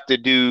they have to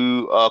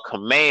do a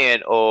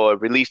command or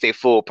release their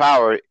full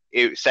power,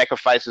 it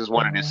sacrifices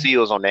one of the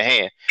seals on their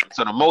hand.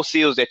 So the more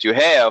seals that you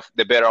have,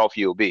 the better off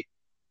you'll be.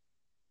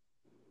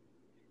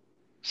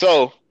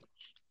 So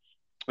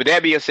with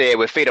that being said,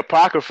 with Fate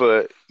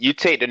Apocrypha, you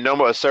take the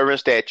number of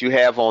servants that you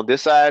have on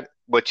this side,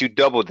 but you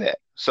double that.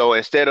 So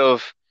instead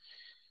of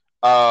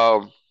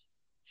um,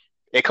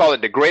 they call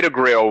it the Greater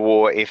Grail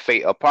War in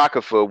Fate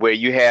Apocrypha, where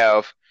you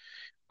have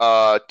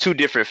two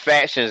different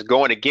factions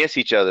going against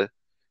each other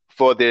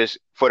for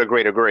the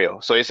Greater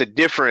Grail. So it's a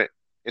different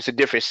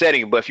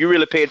setting. But if you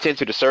really pay attention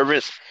to the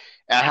servants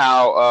and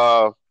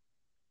how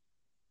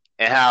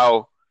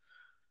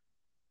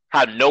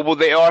noble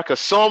they are, because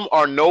some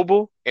are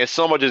noble and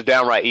some are just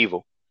downright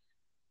evil.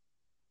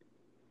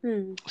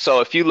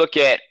 So if you look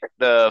at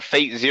the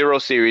Fate Zero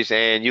series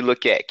and you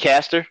look at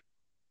Caster,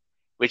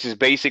 which is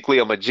basically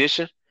a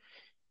magician,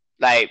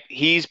 like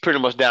he's pretty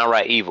much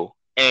downright evil,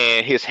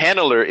 and his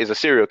handler is a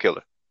serial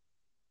killer.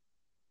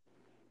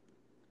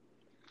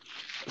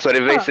 So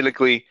they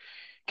basically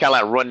kind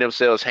of like run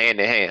themselves hand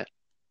in hand.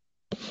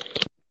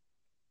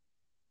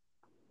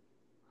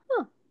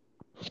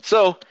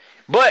 So,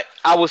 but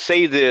I will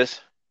say this: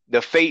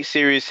 the Fate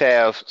series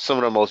have some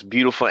of the most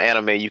beautiful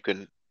anime you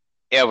can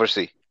ever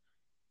see.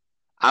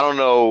 I don't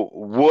know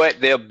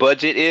what their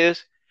budget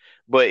is,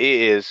 but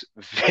it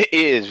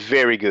is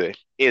very good.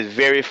 It's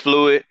very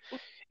fluid.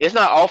 It's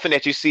not often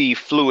that you see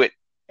fluid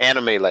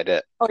anime like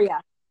that. Oh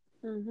yeah.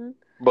 Mhm.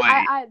 But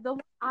I the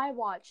one I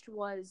watched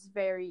was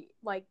very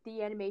like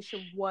the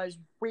animation was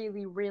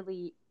really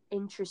really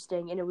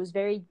interesting and it was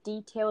very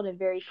detailed and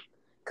very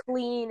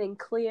clean and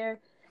clear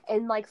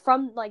and like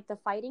from like the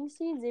fighting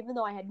scenes even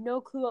though I had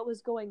no clue what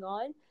was going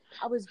on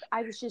I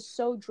was just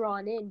so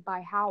drawn in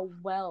by how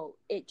well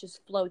it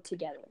just flowed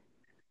together.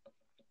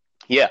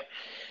 yeah,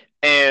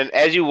 and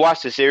as you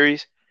watch the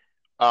series,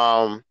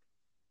 um,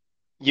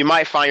 you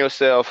might find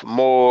yourself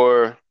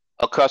more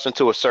accustomed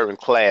to a certain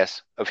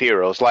class of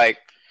heroes. Like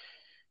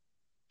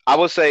I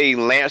would say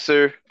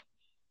Lancer,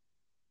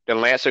 the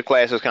Lancer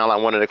class is kind of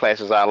like one of the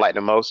classes I like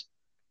the most.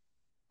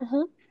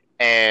 Mhm.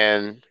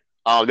 And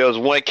there was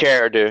one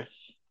character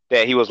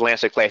that he was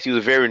Lancer class. He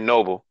was very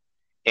noble,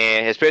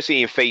 and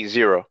especially in Fate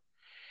Zero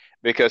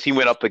because he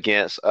went up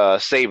against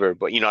Saber,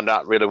 but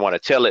not really want to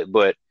tell it,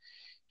 but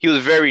he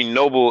was very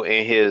noble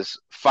in his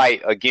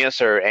fight against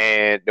her,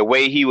 and the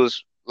way he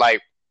was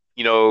like,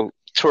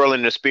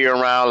 twirling the spear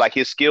around, like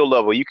his skill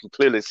level, you can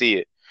clearly see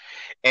it.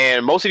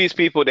 And most of these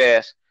people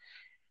that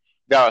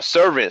are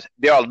servants,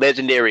 they are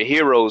legendary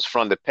heroes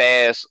from the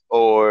past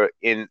or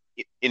in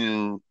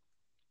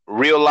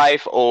real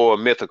life or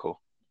mythical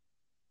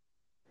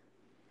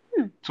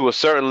Hmm. to a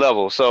certain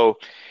level. So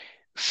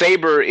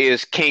Saber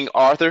is King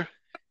Arthur,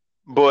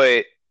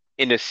 but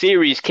in the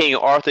series, King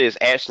Arthur is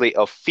actually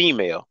a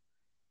female.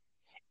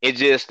 It's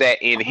just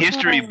that in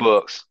history Oh,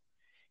 books,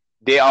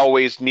 they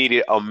always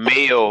needed a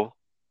male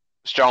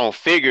strong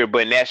figure,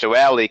 but in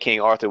actuality,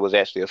 King Arthur was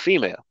actually a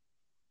female.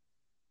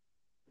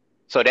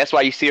 So that's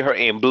why you see her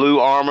in blue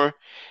armor,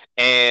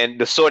 and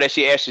the sword that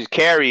she actually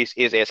carries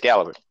is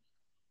Excalibur.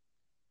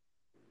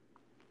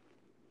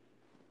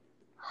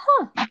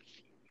 huh.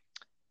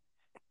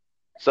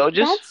 So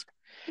just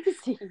That's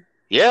crazy.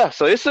 yeah,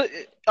 so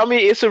I mean,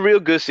 it's a real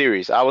good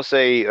series. I would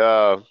say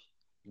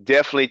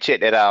definitely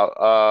check that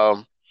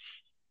out.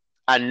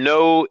 I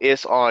know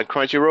it's on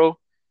Crunchyroll,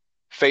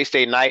 Face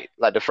Day Night,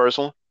 like the first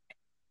one,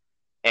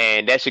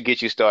 and that should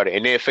get you started.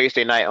 And then Face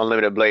Day Night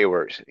Unlimited Blade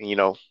Works.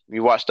 You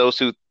watch those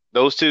two,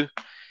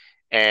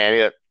 and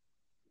it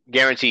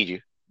guaranteed you,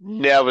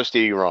 never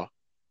steer you wrong.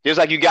 Just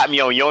like you got me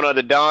on Yona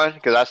the Dawn,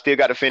 because I still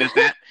got to finish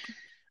that.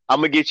 I'm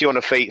gonna get you on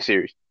the Fate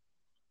series.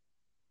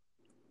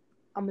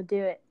 I'm gonna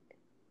do it.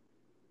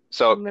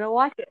 So, I'm gonna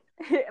watch it.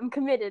 I'm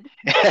committed.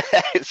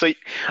 so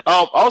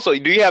also,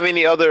 do you have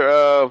any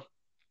other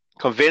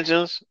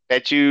conventions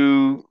that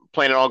you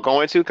planning on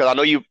going to? Because I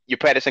know you're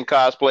practicing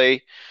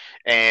cosplay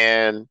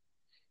and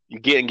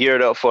you're getting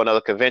geared up for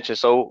another convention.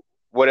 So,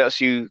 what else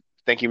you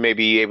think you may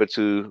be able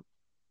to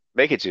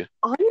make it to?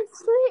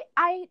 Honestly,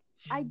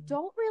 I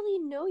don't really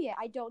know yet.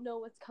 I don't know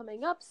what's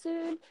coming up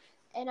soon,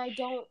 and I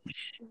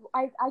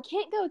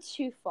can't go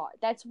too far.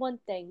 That's one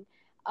thing.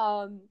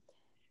 Um,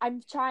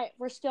 I'm trying.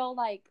 We're still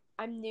like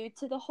I'm new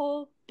to the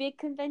whole big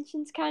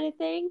conventions kind of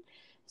thing,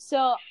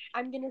 so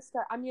I'm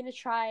gonna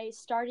try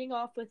starting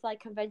off with like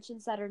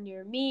conventions that are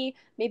near me,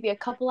 maybe a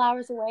couple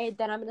hours away.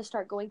 Then I'm gonna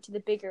start going to the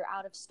bigger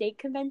out of state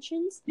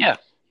conventions. Yeah.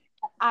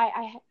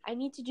 I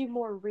need to do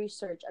more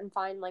research and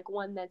find like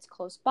one that's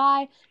close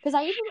by because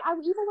I even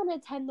want to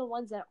attend the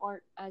ones that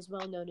aren't as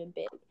well known and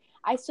big.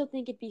 I still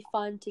think it'd be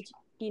fun to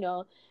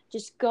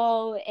just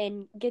go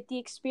and get the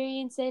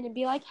experience in and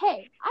be like,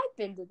 hey, I've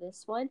been to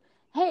this one.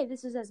 Hey,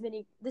 this is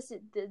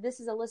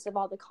a list of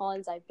all the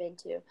cons I've been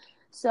to.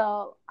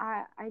 So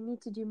I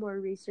need to do more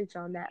research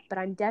on that, but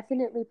I'm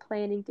definitely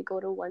planning to go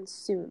to one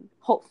soon,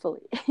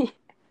 hopefully.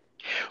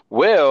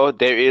 Well,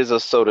 there is a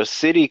Soda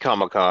City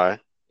Comic Con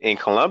in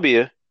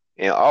Columbia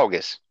in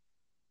August.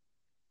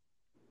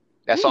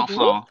 That's Oh,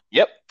 really? also,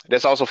 yep,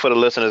 that's also for the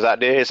listeners out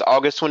there. It's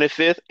August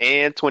 25th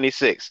and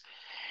 26th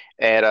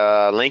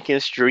at Lincoln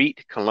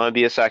Street,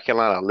 Columbia, South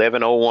Carolina,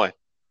 1101.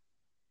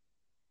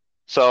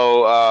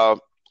 So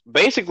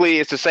basically,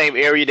 it's the same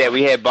area that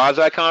we had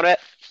Bonsai Con at.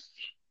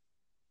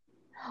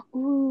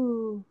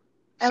 Ooh,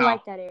 I So,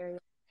 like that area.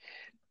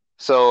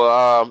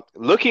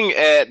 looking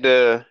at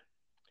the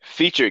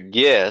featured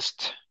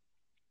guest,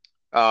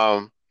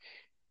 um,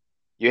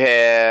 you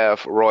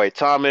have Roy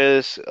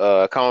Thomas,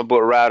 comic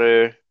book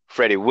writer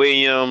Freddie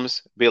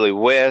Williams, Billy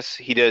West.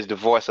 He does the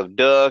voice of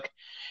Doug,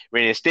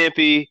 Ren and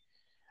Stimpy,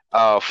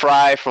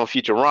 Fry from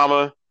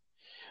Futurama.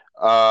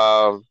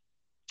 Um,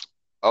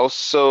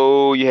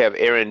 Also, you have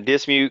Aaron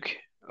Dismuke,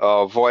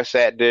 voice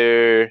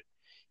actor,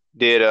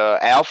 did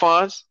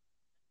Alphonse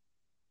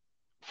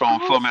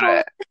from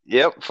Alpha.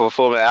 Yep, for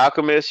Fullmetal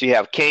Alchemist. You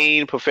have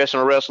Kane,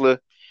 professional wrestler,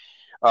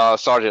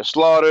 Sergeant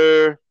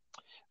Slaughter,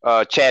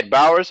 Chad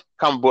Bowers,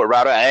 comic book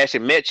writer. I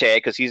actually met Chad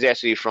because he's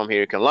actually from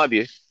here in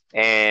Columbia,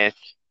 and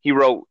he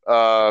wrote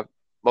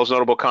most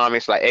notable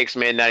comics like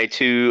X-Men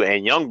 '92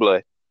 and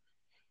Youngblood.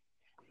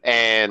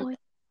 And Oh,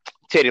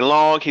 Teddy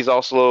Long, he's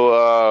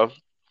also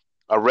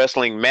a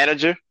wrestling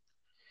manager.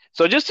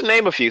 So just to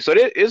name a few. So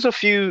there is a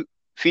few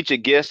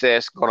featured guests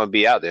that's going to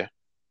be out there.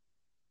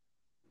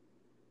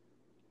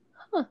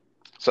 huh.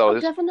 So I'll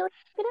this, definitely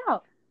check it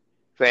out.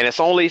 and it's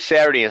only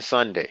Saturday and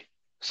Sunday.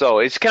 So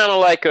it's kind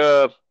of like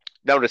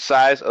no, the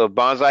size of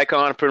Bonsai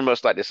Con, pretty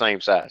much like the same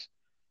size.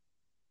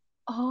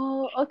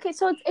 Oh, okay.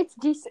 So it's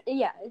decent.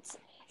 Yeah, it's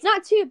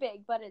not too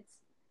big, but it's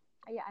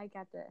yeah. I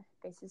got the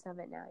basis of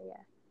it now. Yeah,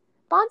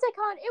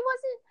 BonsaiCon. It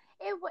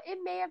wasn't. It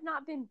may have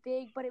not been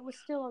big, but it was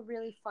still a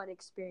really fun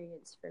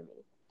experience for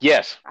me.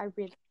 Yes. I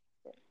really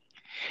liked it.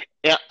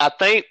 Yeah, I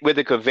think with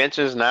the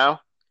conventions now,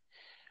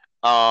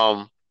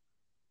 um,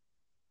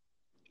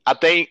 I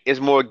think it's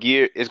more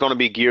geared. It's going to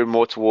be geared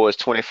more towards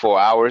 24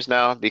 hours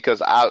now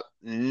because I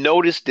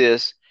noticed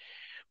this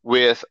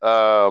with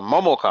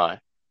MomoCon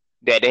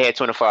that they had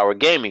 24-hour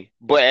gaming,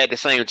 but at the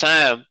same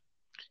time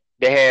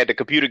they had the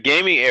computer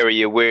gaming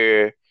area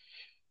where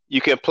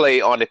you can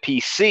play on the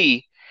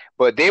PC,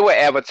 but they were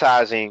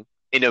advertising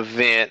an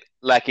event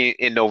like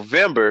in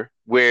November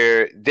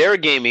where their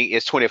gaming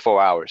is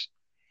 24 hours.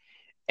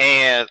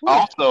 And Hmm.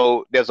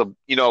 also, there's a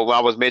when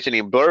I was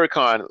mentioning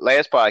BlurCon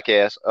last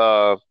podcast,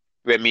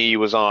 that me and you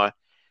was on.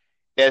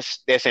 That's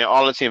in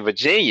Arlington,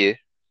 Virginia,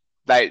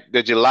 like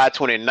the July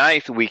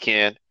 29th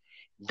weekend.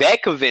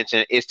 That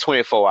convention is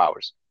 24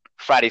 hours,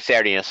 Friday,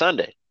 Saturday, and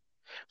Sunday.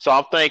 So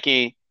I'm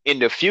thinking in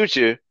the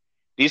future,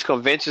 these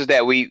conventions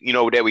that we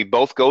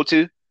both go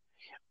to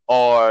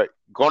are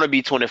going to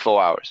be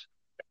 24 hours.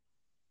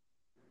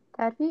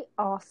 That'd be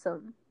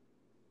awesome.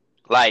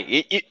 Like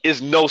it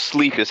is no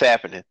sleep is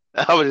happening.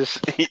 I was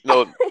just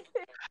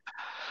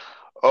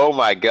oh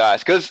my gosh,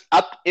 because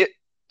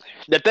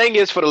the thing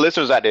is for the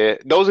listeners out there,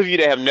 those of you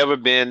that have never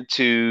been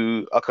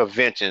to a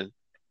convention,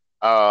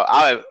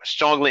 I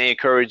strongly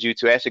encourage you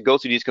to actually go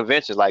to these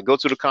conventions. Like go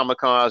to the Comic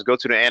Cons, go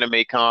to the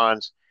anime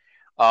cons,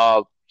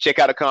 check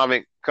out the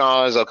comic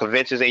cons or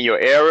conventions in your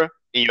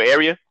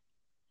area.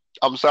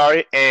 I'm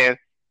sorry, and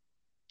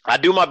I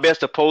do my best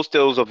to post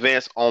those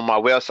events on my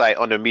website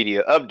under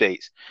media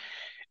updates,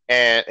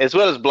 and as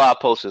well as blog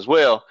posts as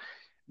well.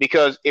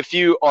 Because if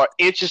you are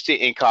interested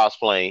in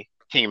cosplaying,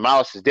 King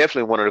Mouse is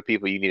definitely one of the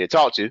people you need to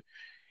talk to.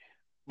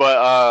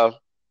 But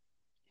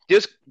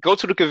just go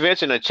to the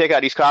convention and check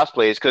out these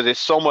cosplays because there's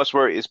so much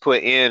work is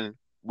put in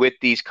with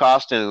these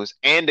costumes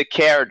and the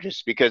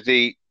characters because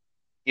they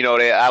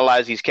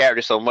idolize these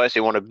characters so much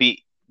they want to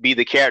be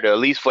the character at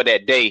least for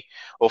that day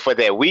or for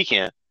that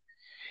weekend.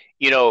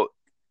 You know,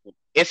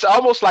 it's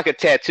almost like a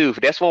tattoo.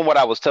 That's what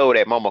I was told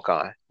at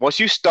MomoCon. Once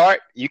you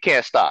start, you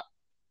can't stop.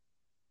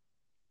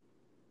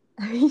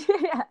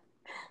 Yeah.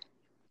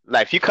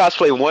 Like if you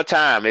cosplay one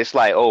time, it's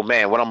like, oh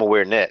man, what I'm gonna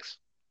wear next?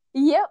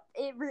 Yep.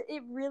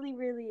 It really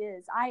really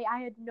is. I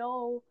had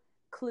no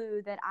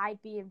clue that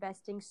I'd be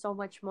investing so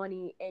much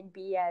money and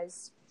be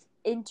as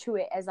into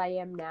it as I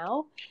am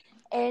now,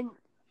 and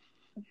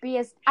be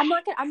as I'm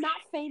not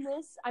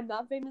famous. I'm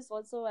not famous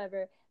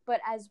whatsoever, but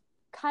as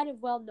kind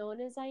of well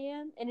known as I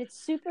am, and it's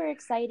super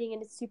exciting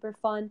and it's super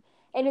fun,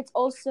 and it's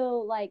also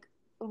like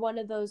one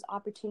of those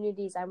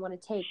opportunities I want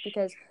to take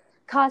because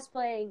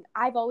cosplaying,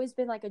 I've always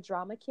been like a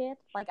drama kid.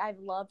 Like I've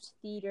loved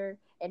theater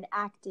and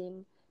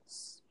acting.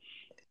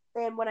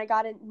 And when I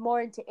got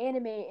more into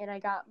anime and I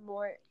got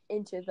more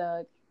into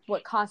the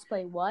what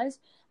cosplay was,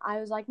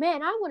 I was like,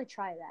 man, I want to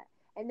try that.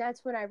 And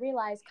that's when I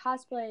realized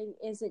cosplaying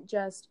isn't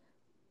just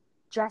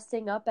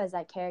dressing up as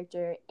that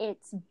character,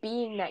 it's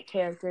being that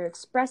character,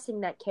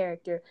 expressing that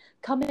character,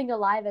 coming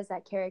alive as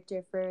that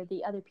character for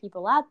the other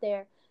people out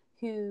there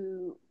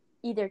who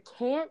either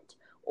can't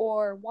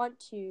or want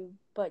to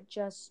but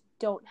just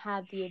don't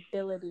have the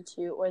ability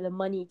to or the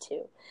money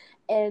to.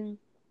 And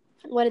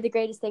one of the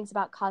greatest things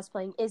about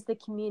cosplaying is the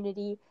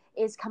community,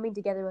 is coming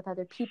together with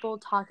other people,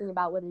 talking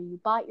about whether you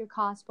bought your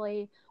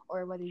cosplay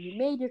or whether you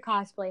made your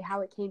cosplay,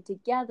 how it came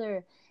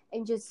together,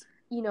 and just,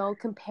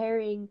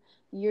 comparing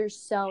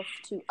yourself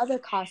to other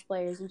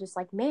cosplayers and just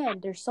like, man,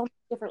 there's so many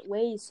different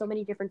ways, so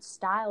many different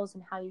styles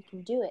and how you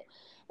can do it.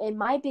 And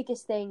my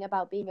biggest thing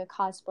about being a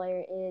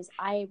cosplayer is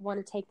I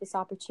want to take this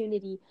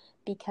opportunity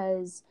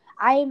because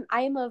I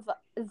am of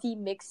the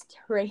mixed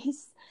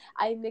race.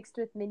 I'm mixed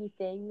with many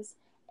things,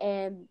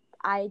 and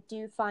I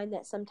do find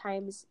that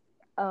sometimes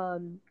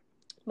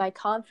my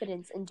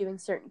confidence in doing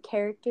certain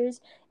characters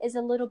is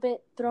a little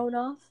bit thrown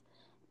off.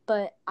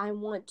 But I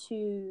want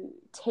to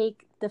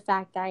take the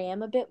fact that I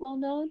am a bit well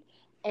known,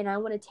 and I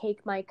want to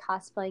take my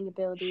cosplaying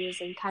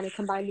abilities and kind of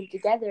combine them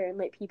together and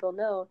let people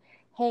know,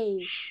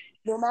 hey,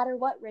 no matter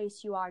what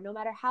race you are, no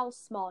matter how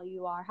small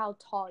you are, how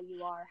tall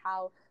you are,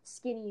 how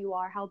skinny you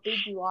are, how big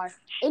you are,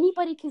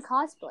 anybody can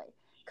cosplay.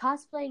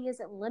 Cosplaying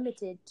isn't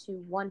limited to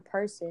one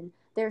person.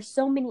 There's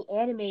so many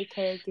anime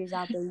characters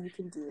out there you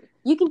can do.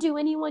 You can do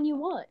anyone you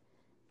want.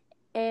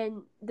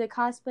 And the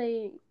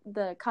cosplayer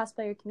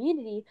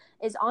community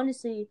is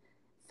honestly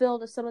filled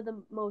with some of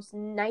the most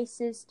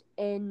nicest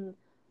and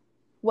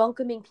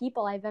welcoming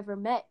people I've ever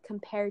met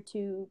compared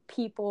to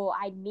people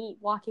I'd meet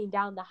walking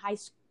down the high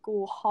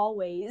school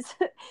hallways.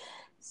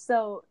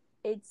 So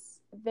it's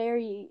a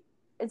very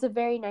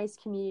nice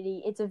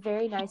community. It's a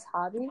very nice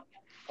hobby,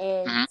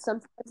 and Mhm.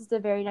 sometimes it's a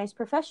very nice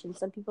profession.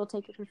 Some people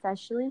take it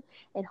professionally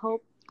and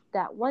hope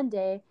that one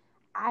day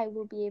I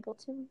will be able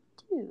to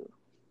do.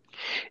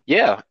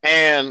 Yeah,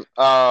 and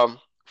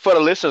for the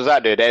listeners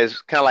out there, that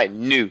is kind of like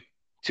new.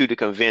 to the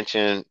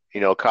convention,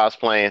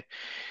 cosplaying,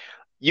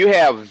 you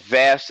have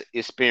vast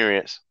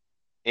experience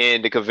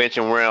in the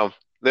convention realm.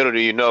 Little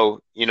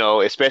do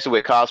especially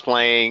with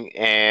cosplaying,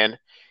 and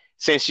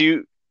since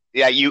you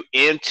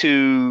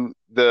into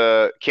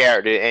the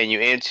character and you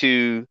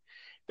into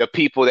the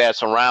people that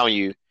surround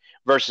you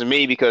versus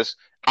me because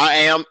I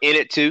am in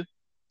it too,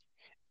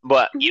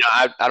 but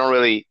I don't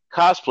really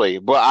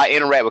cosplay, but I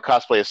interact with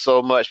cosplayers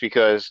so much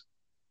because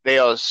they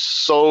are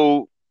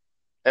so,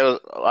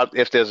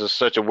 if there's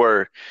such a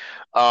word,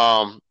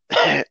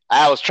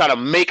 I was trying to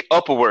make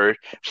up a word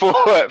for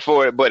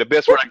it, but the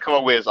best word I can come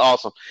up with is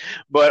awesome.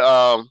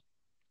 But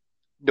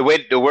the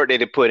work that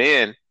they put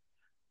in,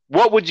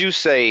 what would you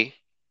say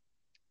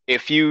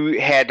if you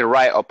had to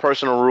write a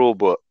personal rule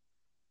book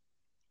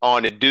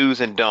on the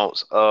do's and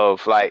don'ts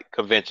of like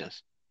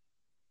conventions?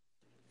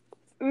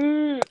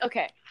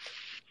 Okay.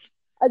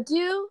 A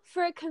do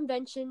for a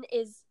convention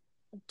is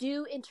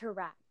do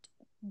interact,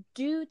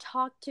 do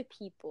talk to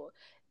people,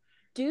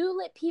 do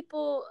let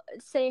people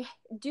say,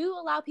 do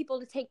allow people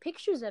to take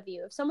pictures of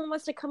you. If someone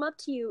wants to come up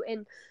to you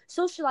and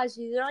socialize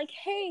with you, they're like,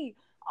 hey,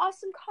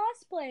 awesome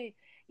cosplay,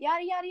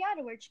 yada, yada,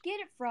 yada, where'd you get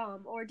it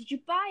from? Or did you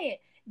buy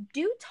it?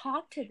 Do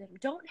talk to them.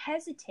 Don't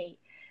hesitate.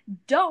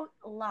 Don't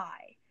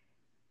lie.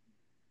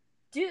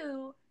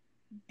 Do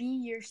be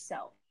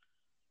yourself.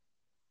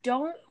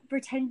 Don't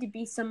pretend to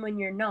be someone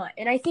you're not.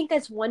 And I think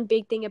that's one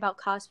big thing about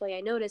cosplay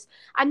I noticed.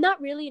 I'm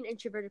not really an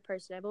introverted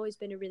person. I've always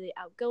been a really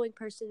outgoing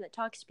person that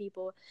talks to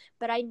people.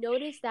 But I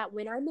noticed that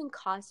when I'm in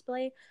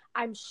cosplay,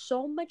 I'm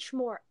so much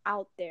more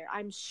out there.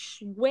 I'm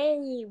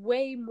way,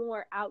 way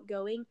more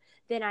outgoing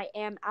than I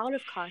am out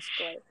of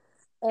cosplay.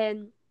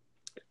 And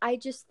I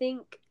just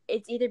think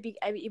it's either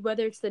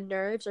whether it's the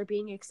nerves or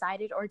being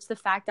excited, or it's the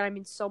fact that I'm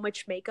in so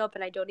much makeup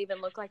and I don't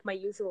even look like my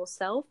usual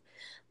self.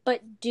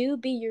 But do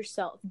be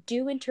yourself.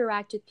 Do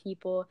interact with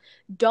people.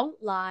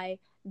 Don't lie.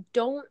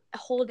 Don't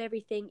hold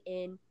everything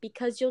in,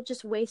 because you'll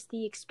just waste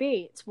the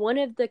experience. One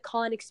of the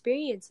con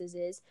experiences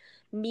is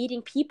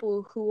meeting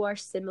people who are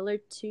similar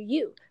to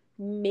you,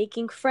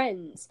 making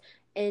friends.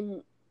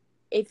 And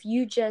if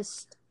you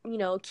just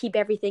keep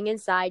everything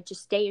inside,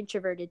 just stay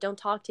introverted, don't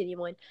talk to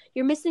anyone,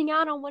 you're missing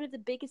out on one of the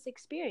biggest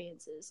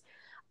experiences.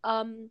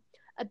 A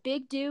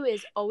big do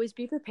is always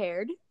be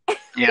prepared.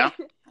 Yeah.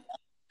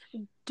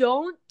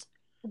 don't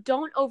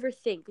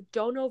overthink,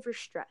 don't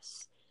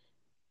overstress.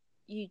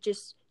 You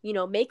just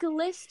make a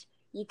list,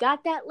 you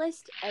got that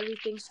list,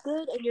 everything's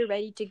good, and you're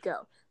ready to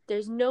go.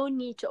 There's no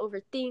need to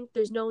overthink.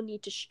 There's no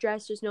need to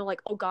stress. There's no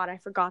like, oh God, I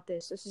forgot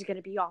this. This is going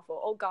to be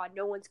awful. Oh God,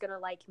 no one's going to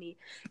like me.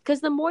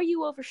 Because the more you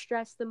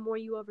overstress, the more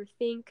you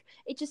overthink,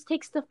 it just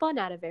takes the fun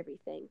out of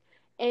everything.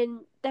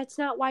 And that's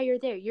not why you're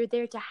there. You're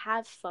there to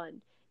have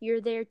fun.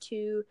 You're there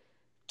to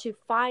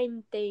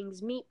find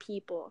things, meet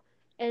people.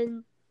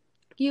 And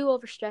you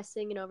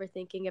overstressing and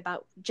overthinking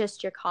about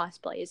just your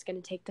cosplay is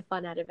going to take the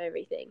fun out of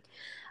everything.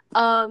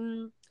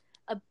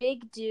 A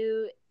big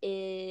do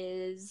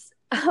is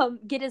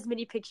get as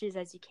many pictures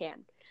as you can.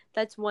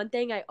 That's one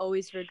thing I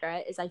always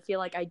regret, is I feel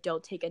like I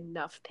don't take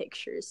enough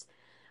pictures.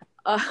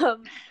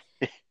 Don't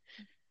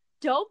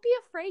be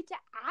afraid to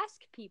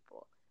ask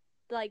people.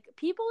 Like,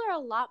 people are a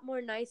lot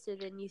more nicer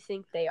than you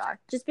think they are.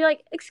 Just be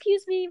like,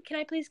 excuse me, can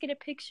I please get a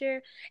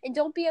picture? And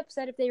don't be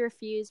upset if they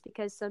refuse,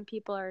 because some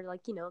people are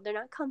like, they're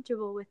not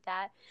comfortable with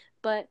that.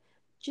 But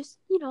just,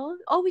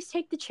 always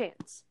take the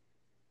chance.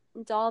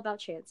 It's all about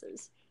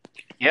chances.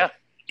 Yeah.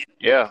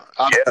 Yeah.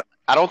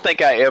 I don't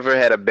think I ever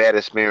had a bad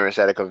experience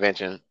at a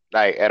convention,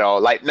 like at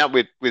all. Like not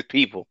with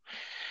people,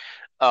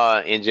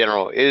 in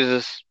general. It's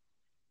just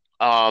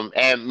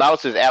and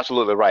Mouse is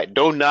absolutely right.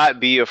 Do not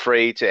be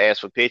afraid to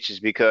ask for pictures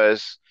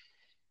because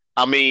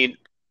I mean,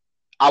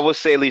 I would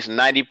say at least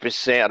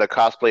 90% of the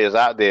cosplayers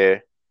out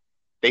there,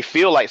 they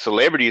feel like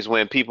celebrities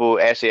when people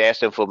actually ask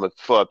them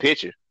for a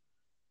picture.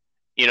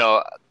 You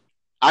know,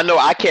 I know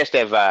I catch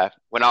that vibe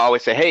when I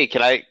always say, "Hey,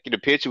 can I get a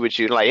picture with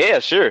you?" And like, yeah,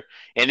 sure.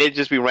 And they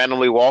just be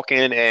randomly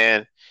walking,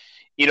 and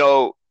you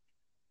know,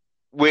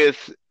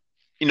 with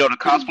the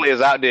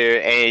cosplayers out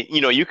there, and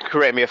you can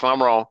correct me if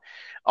I'm wrong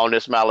on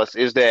this, Malice,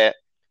 is that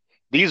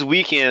these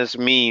weekends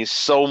mean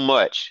so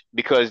much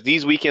because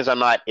these weekends are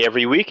not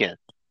every weekend.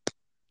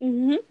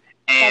 Mm-hmm.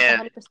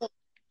 That's And 100%.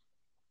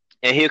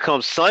 and here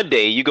comes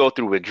Sunday, you go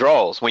through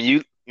withdrawals when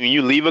you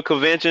leave a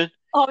convention.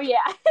 Oh, yeah.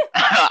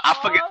 I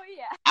forget Oh,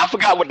 yeah. I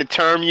forgot what the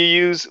term you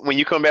use when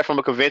you come back from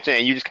a convention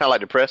and you just kind of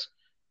like depressed.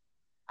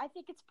 I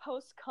think it's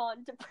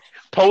post-con depression.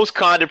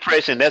 Post-con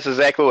depression. That's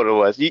exactly what it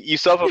was. You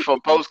suffer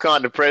from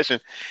post-con depression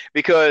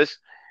because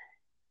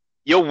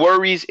your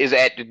worries is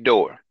at the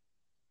door.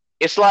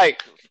 It's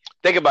like,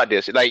 think about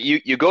this. Like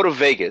you go to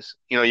Vegas,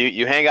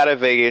 you hang out at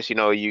Vegas,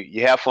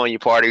 you have fun, you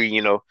party,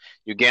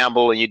 you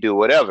gamble and you do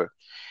whatever.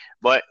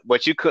 But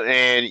you could,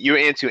 and you're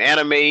into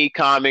anime,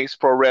 comics,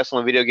 pro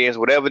wrestling, video games,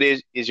 whatever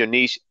it is your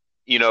niche.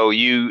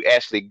 You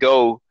actually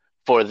go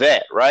for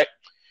that, right?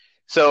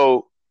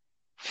 So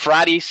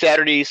Friday,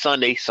 Saturday,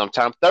 Sunday,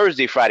 sometimes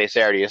Thursday, Friday,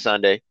 Saturday, and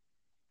Sunday,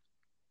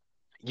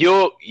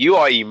 you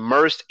are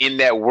immersed in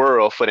that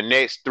world for the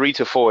next 3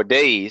 to 4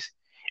 days,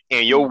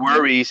 and your Mm-hmm.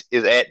 worries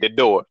is at the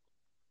door.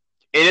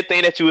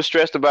 Anything that you were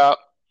stressed about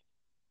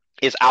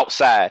is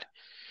outside,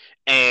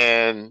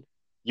 and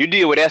you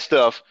deal with that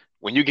stuff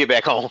when you get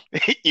back home.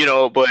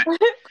 But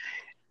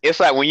it's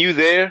like when you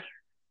there,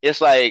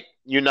 it's like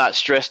you're not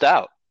stressed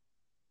out.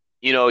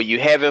 You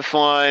having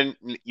fun.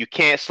 You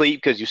can't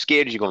sleep because you're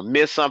scared you're gonna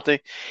miss something,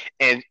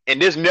 and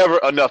there's never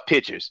enough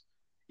pictures.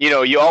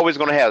 You're always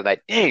gonna have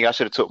like, dang, I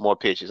should have took more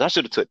pictures. I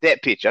should have took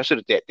that picture. I should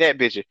have took that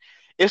picture.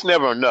 It's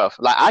never enough.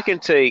 Like I can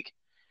take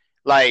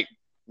like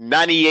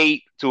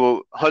 98 to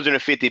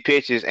 150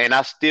 pictures, and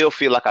I still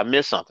feel like I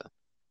missed something.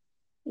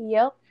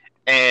 Yep.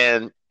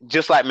 And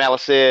just like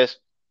Malice says,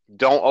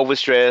 don't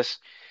overstress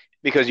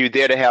because you're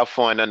there to have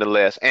fun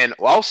nonetheless. And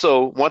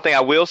also, one thing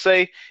I will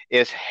say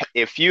is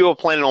if you are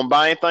planning on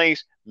buying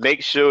things,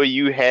 make sure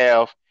you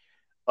have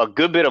a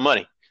good bit of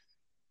money.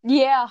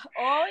 Yeah.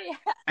 Oh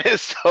yeah.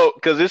 So,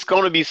 because it's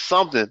going to be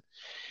something.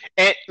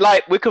 And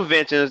like with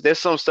conventions, there's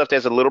some stuff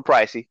that's a little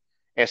pricey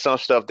and some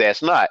stuff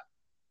that's not.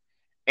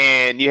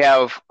 And you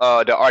have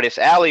the artist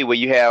alley where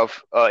you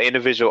have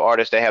individual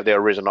artists that have their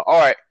original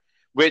art,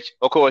 which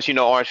of course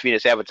Orange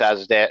Phoenix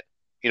advertises that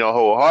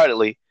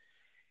wholeheartedly.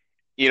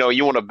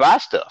 You want to buy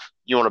stuff.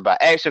 You want to buy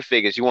action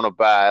figures. You want to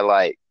buy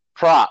like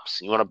props.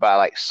 You want to buy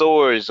like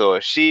swords or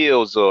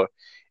shields or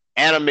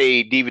anime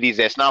DVDs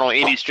that's not on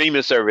any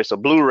streaming service or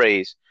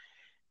Blu-rays.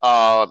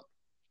 Uh,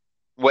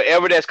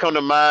 Whatever that's come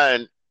to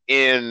mind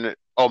in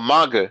a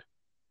manga,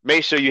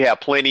 make sure you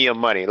have plenty of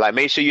money. Like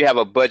make sure you have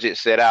a budget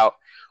set out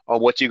on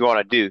what you're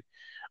gonna do.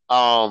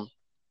 Um,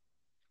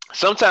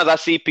 Sometimes I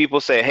see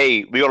people say,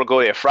 "Hey, we're gonna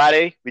go there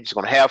Friday. We're just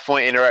gonna have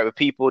fun, interact with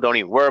people. Don't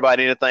even worry about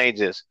anything.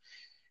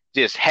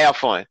 Just have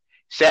fun."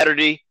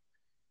 Saturday,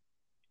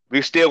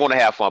 we're still gonna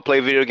have fun, play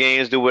video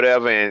games, do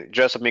whatever, and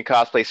dress up in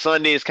cosplay.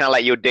 Sunday is kind of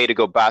like your day to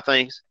go buy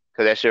things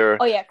because that's your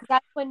Oh yeah, because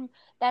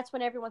that's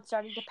when everyone's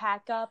starting to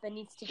pack up and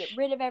needs to get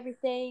rid of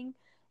everything,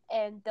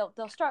 and they'll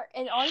start.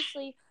 And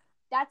honestly,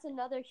 that's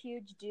another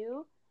huge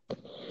do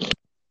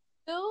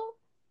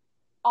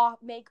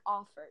make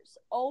offers.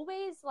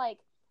 Always like,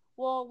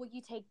 well, will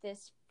you take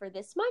this for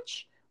this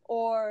much?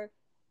 Or,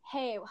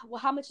 hey,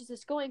 well, how much is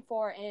this going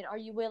for? And are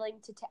you willing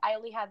to, I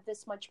only have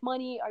this much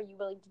money. Are you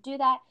willing to do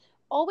that?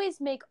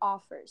 Always make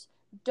offers.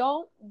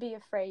 Don't be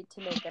afraid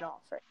to make an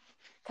offer.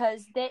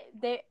 Because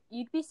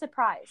you'd be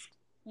surprised.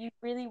 You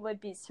really would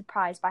be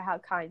surprised by how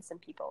kind some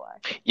people are.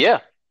 yeah,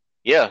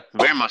 yeah,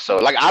 very much so.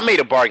 Like I made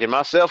a bargain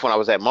myself when I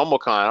was at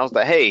MomoCon. I was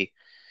like, hey,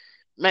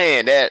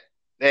 man, that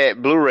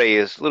Blu-ray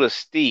is a little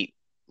steep,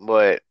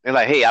 but they're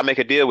like, hey, I'll make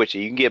a deal with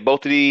you. You can get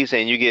both of these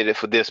and you get it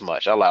for this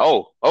much. I'm like,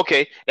 oh,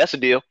 okay, that's a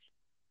deal.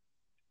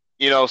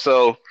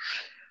 So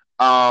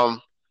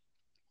um,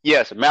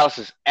 yes, Malice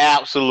is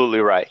absolutely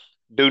right.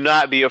 Do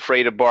not be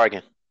afraid to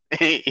bargain.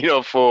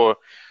 For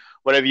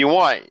whatever you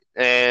want,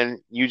 and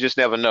you just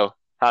never know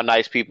how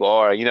nice people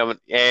are.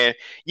 And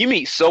you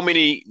meet so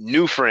many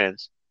new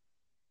friends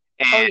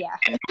Oh, and, yeah.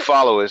 and new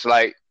followers.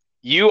 Like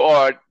you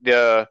are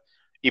the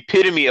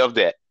epitome of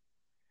that.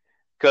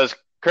 Because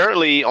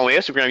currently on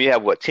Instagram, you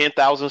have what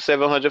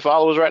 10,700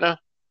 followers right now,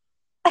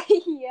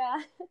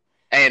 Yeah.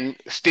 and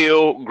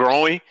still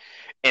growing.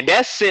 And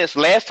that's since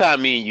last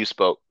time me and you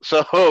spoke.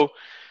 So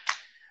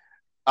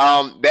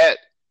that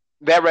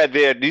right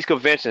there, these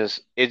conventions,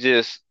 it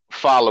just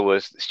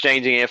followers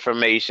exchanging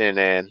information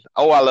and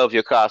oh, I love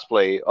your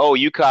cosplay. Oh,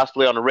 you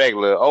cosplay on the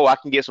regular. Oh, I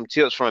can get some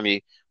tips from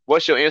you.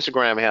 What's your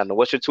Instagram handle?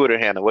 What's your Twitter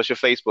handle? What's your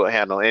Facebook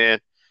handle? And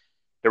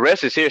the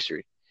rest is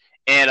history.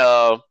 And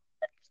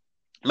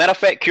matter of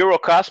fact, Kuro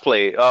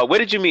cosplay. Where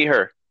did you meet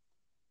her?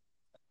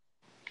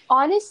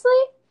 Honestly,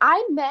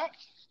 I met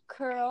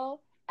Kuro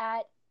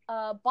at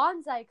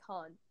Bonsai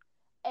Con.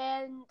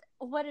 And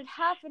what had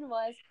happened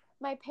was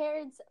my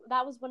parents,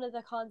 that was one of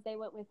the cons they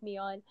went with me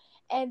on.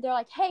 And they're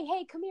like,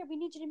 hey, come here. We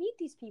need you to meet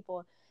these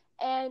people.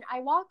 And I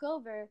walk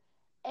over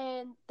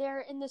and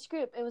they're in this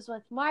group. It was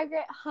with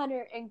Margaret,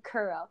 Hunter, and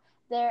Kuro.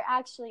 They're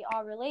actually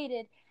all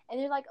related. And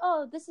they're like,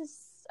 oh, this is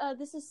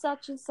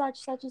such and such,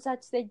 such and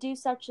such. They do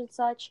such and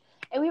such.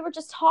 And we were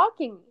just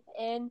talking.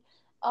 And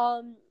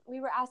we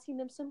were asking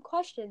them some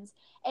questions.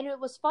 And it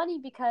was funny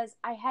because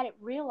I hadn't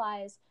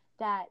realized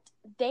that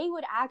they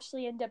would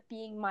actually end up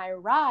being my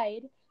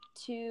ride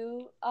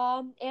to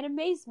an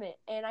amazement.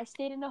 And I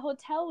stayed in a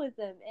hotel with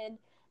them and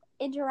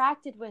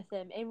interacted with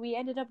them. And we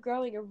ended up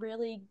growing a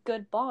really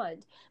good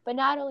bond. But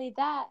not only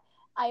that,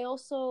 I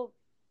also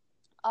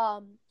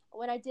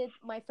when I did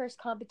my first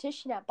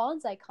competition at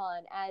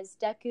BonsaiCon as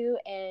Deku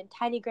and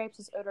Tiny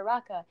Grapes'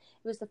 Odoraka,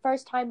 it was the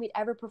first time we'd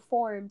ever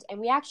performed, and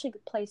we actually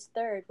placed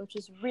third, which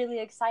was really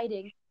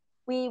exciting.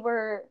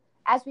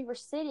 As we were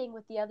sitting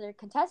with the other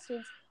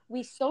contestants,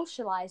 we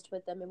socialized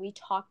with them and we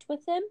talked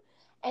with them.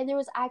 And there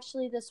was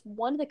actually this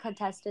one of the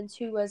contestants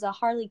who was a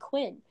Harley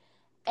Quinn,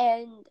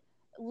 and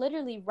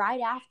literally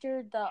right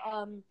after the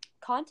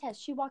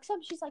contest, she walks up.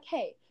 She's like,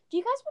 "Hey, do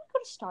you guys want to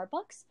go to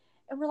Starbucks?"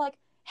 And we're like,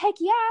 "Heck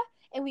yeah!"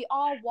 And we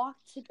all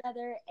walked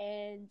together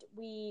and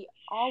we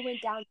all went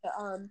down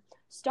to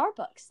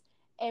Starbucks.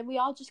 and we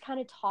all just kind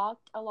of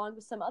talked along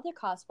with some other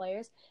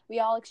cosplayers. We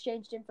all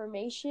exchanged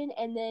information,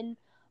 and then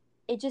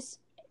it just,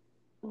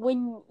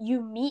 when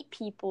you meet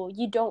people,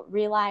 you don't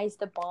realize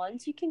the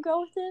bonds you can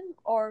grow with them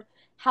or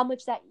how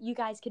much that you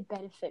guys could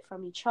benefit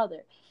from each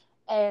other.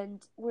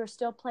 And we're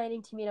still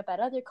planning to meet up at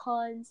other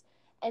cons.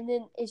 And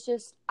then it's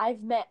just,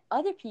 I've met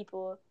other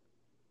people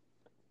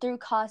through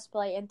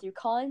cosplay and through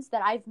cons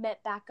that I've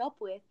met back up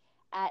with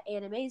at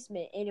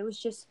Animazement, and it was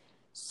just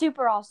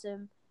super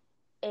awesome.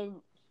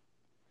 And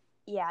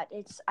yeah,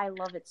 I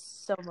love it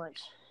so much.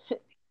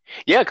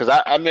 Yeah, because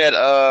I met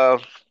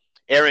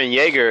Aaron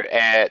Yeager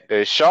at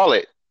the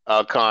Charlotte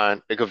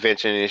con, the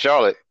convention in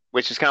Charlotte,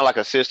 which is kind of like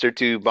a sister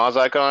to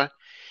Bonsai Con.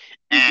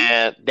 Mm-hmm.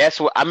 And that's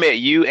what I met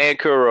you and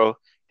Kuro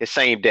the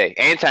same day,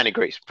 and Tiny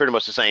Grace, pretty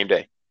much the same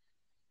day.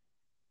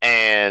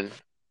 And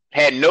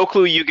had no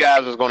clue you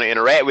guys was going to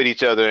interact with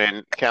each other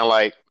and kind of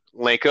like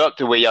link up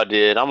the way y'all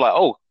did. I'm like,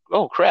 oh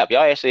crap,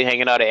 y'all actually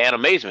hanging out at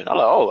Animazement. I'm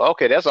like, oh,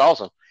 okay, that's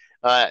awesome.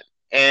 And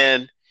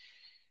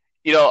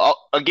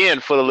again,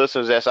 for the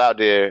listeners that's out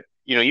there,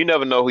 you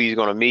never know who you're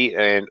going to meet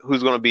and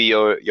who's going to be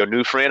your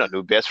new friend, a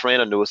new best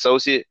friend, a new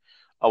associate,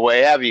 or what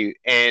have you.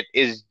 And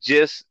it's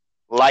just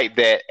like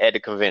that at the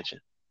convention,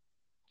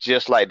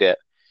 just like that.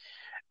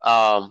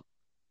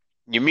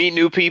 You meet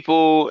new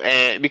people,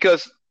 and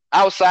because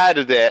outside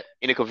of that,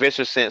 in a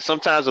convention sense,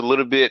 sometimes a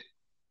little bit,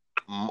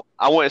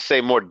 I wouldn't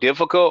say more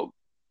difficult,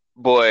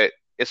 but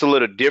it's a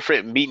little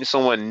different meeting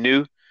someone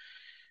new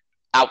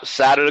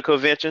outside of the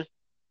convention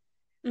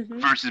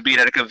Mm-hmm. versus being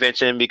at a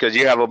convention, because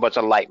you have a bunch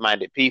of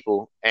like-minded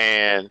people,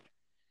 and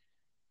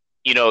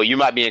you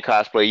might be in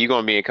cosplay, you're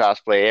gonna be in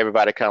cosplay,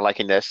 everybody kind of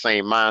like in that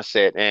same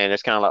mindset, and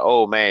it's kind of like,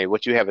 oh man,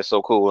 what you have is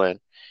so cool, and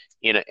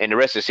and the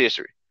rest is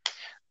history.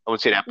 I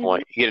would say that Mm-hmm.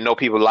 point. You get to know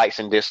people likes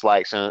and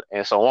dislikes and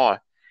so on.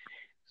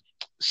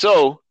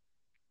 So,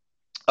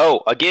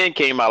 again,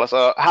 King Malus,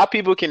 how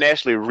people can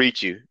actually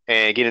reach you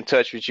and get in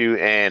touch with you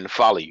and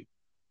follow you?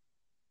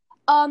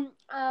 Um,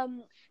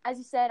 um, as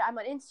you said, I'm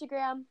on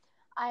Instagram.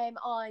 I'm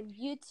on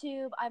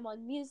YouTube. I'm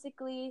on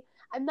Musically.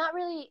 I'm not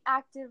really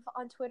active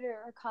on Twitter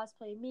or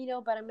Cosplay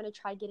Amino, but I'm going to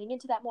try getting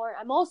into that more.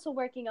 I'm also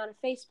working on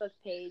a Facebook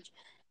page,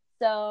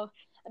 so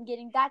I'm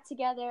getting that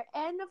together.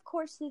 And, of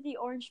course, through the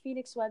Orange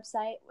Phoenix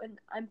website, when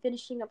I'm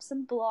finishing up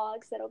some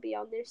blogs that'll be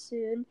on there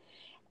soon.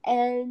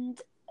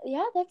 And,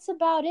 yeah, that's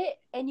about it.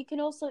 And you can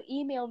also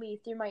email me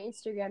through my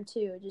Instagram,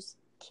 too, just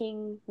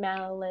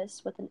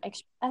kingmalus with an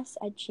extra s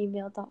at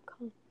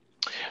gmail.com.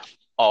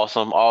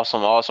 Awesome,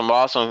 awesome, awesome,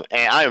 awesome.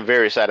 And I am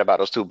very excited about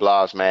those two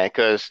blogs, man,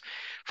 because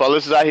for our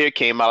listeners out here,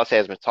 King Malus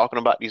has been talking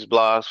about these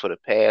blogs for the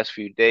past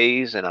few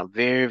days, and I'm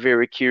very,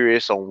 very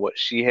curious on what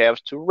she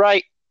has to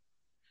write.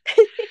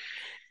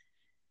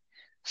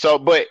 So,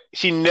 but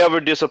she never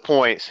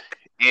disappoints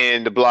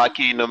in the blog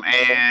kingdom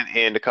and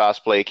in the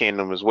cosplay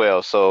kingdom as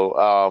well.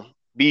 So,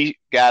 be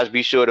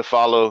sure to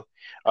follow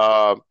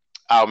uh,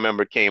 our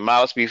member King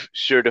Mouse. Be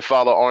sure to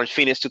follow Orange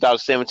Phoenix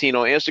 2017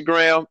 on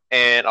Instagram,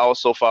 and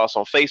also follow us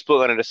on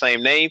Facebook under the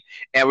same name.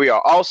 And we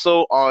are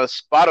also on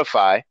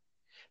Spotify.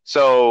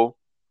 So,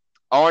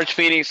 Orange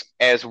Phoenix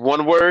as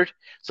one word.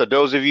 So,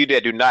 those of you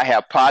that do not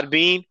have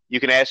Podbean, you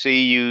can actually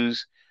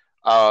use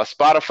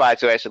Spotify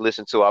to actually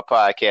listen to our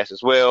podcast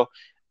as well.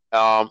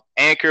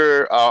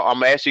 Anchor, I'm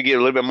gonna actually get a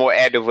little bit more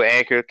active with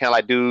Anchor, kind of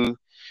like do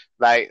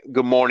like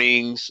good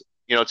mornings,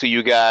 to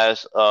you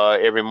guys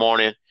every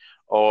morning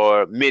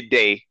or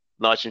midday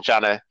lunch, and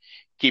trying to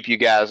keep you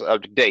guys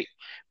up to date.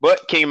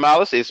 But King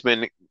Malus, it's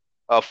been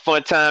a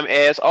fun time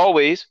as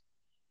always.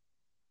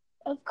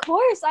 Of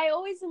course, I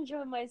always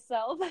enjoy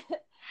myself.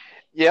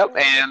 Yep,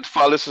 and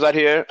for our listeners out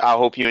here, I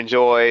hope you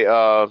enjoy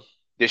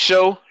the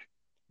show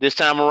this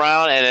time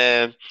around.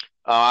 And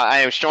I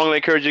am strongly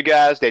encourage you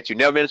guys that you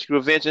never been to a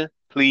convention.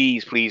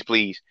 Please, please,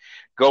 please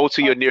go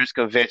to your nearest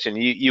convention.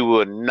 You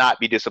will not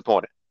be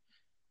disappointed.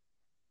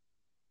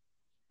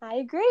 I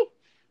agree.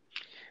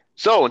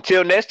 So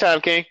until next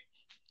time, King.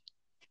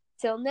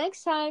 Till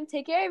next time,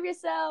 take care of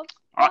yourself.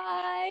 All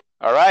right.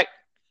 Bye. All right.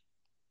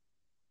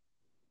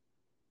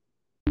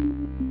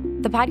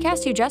 The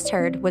podcast you just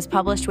heard was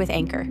published with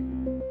Anchor.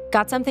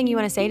 Got something you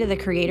want to say to the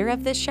creator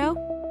of this show?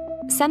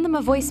 Send them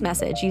a voice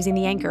message using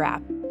the Anchor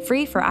app,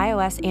 free for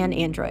iOS and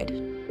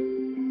Android.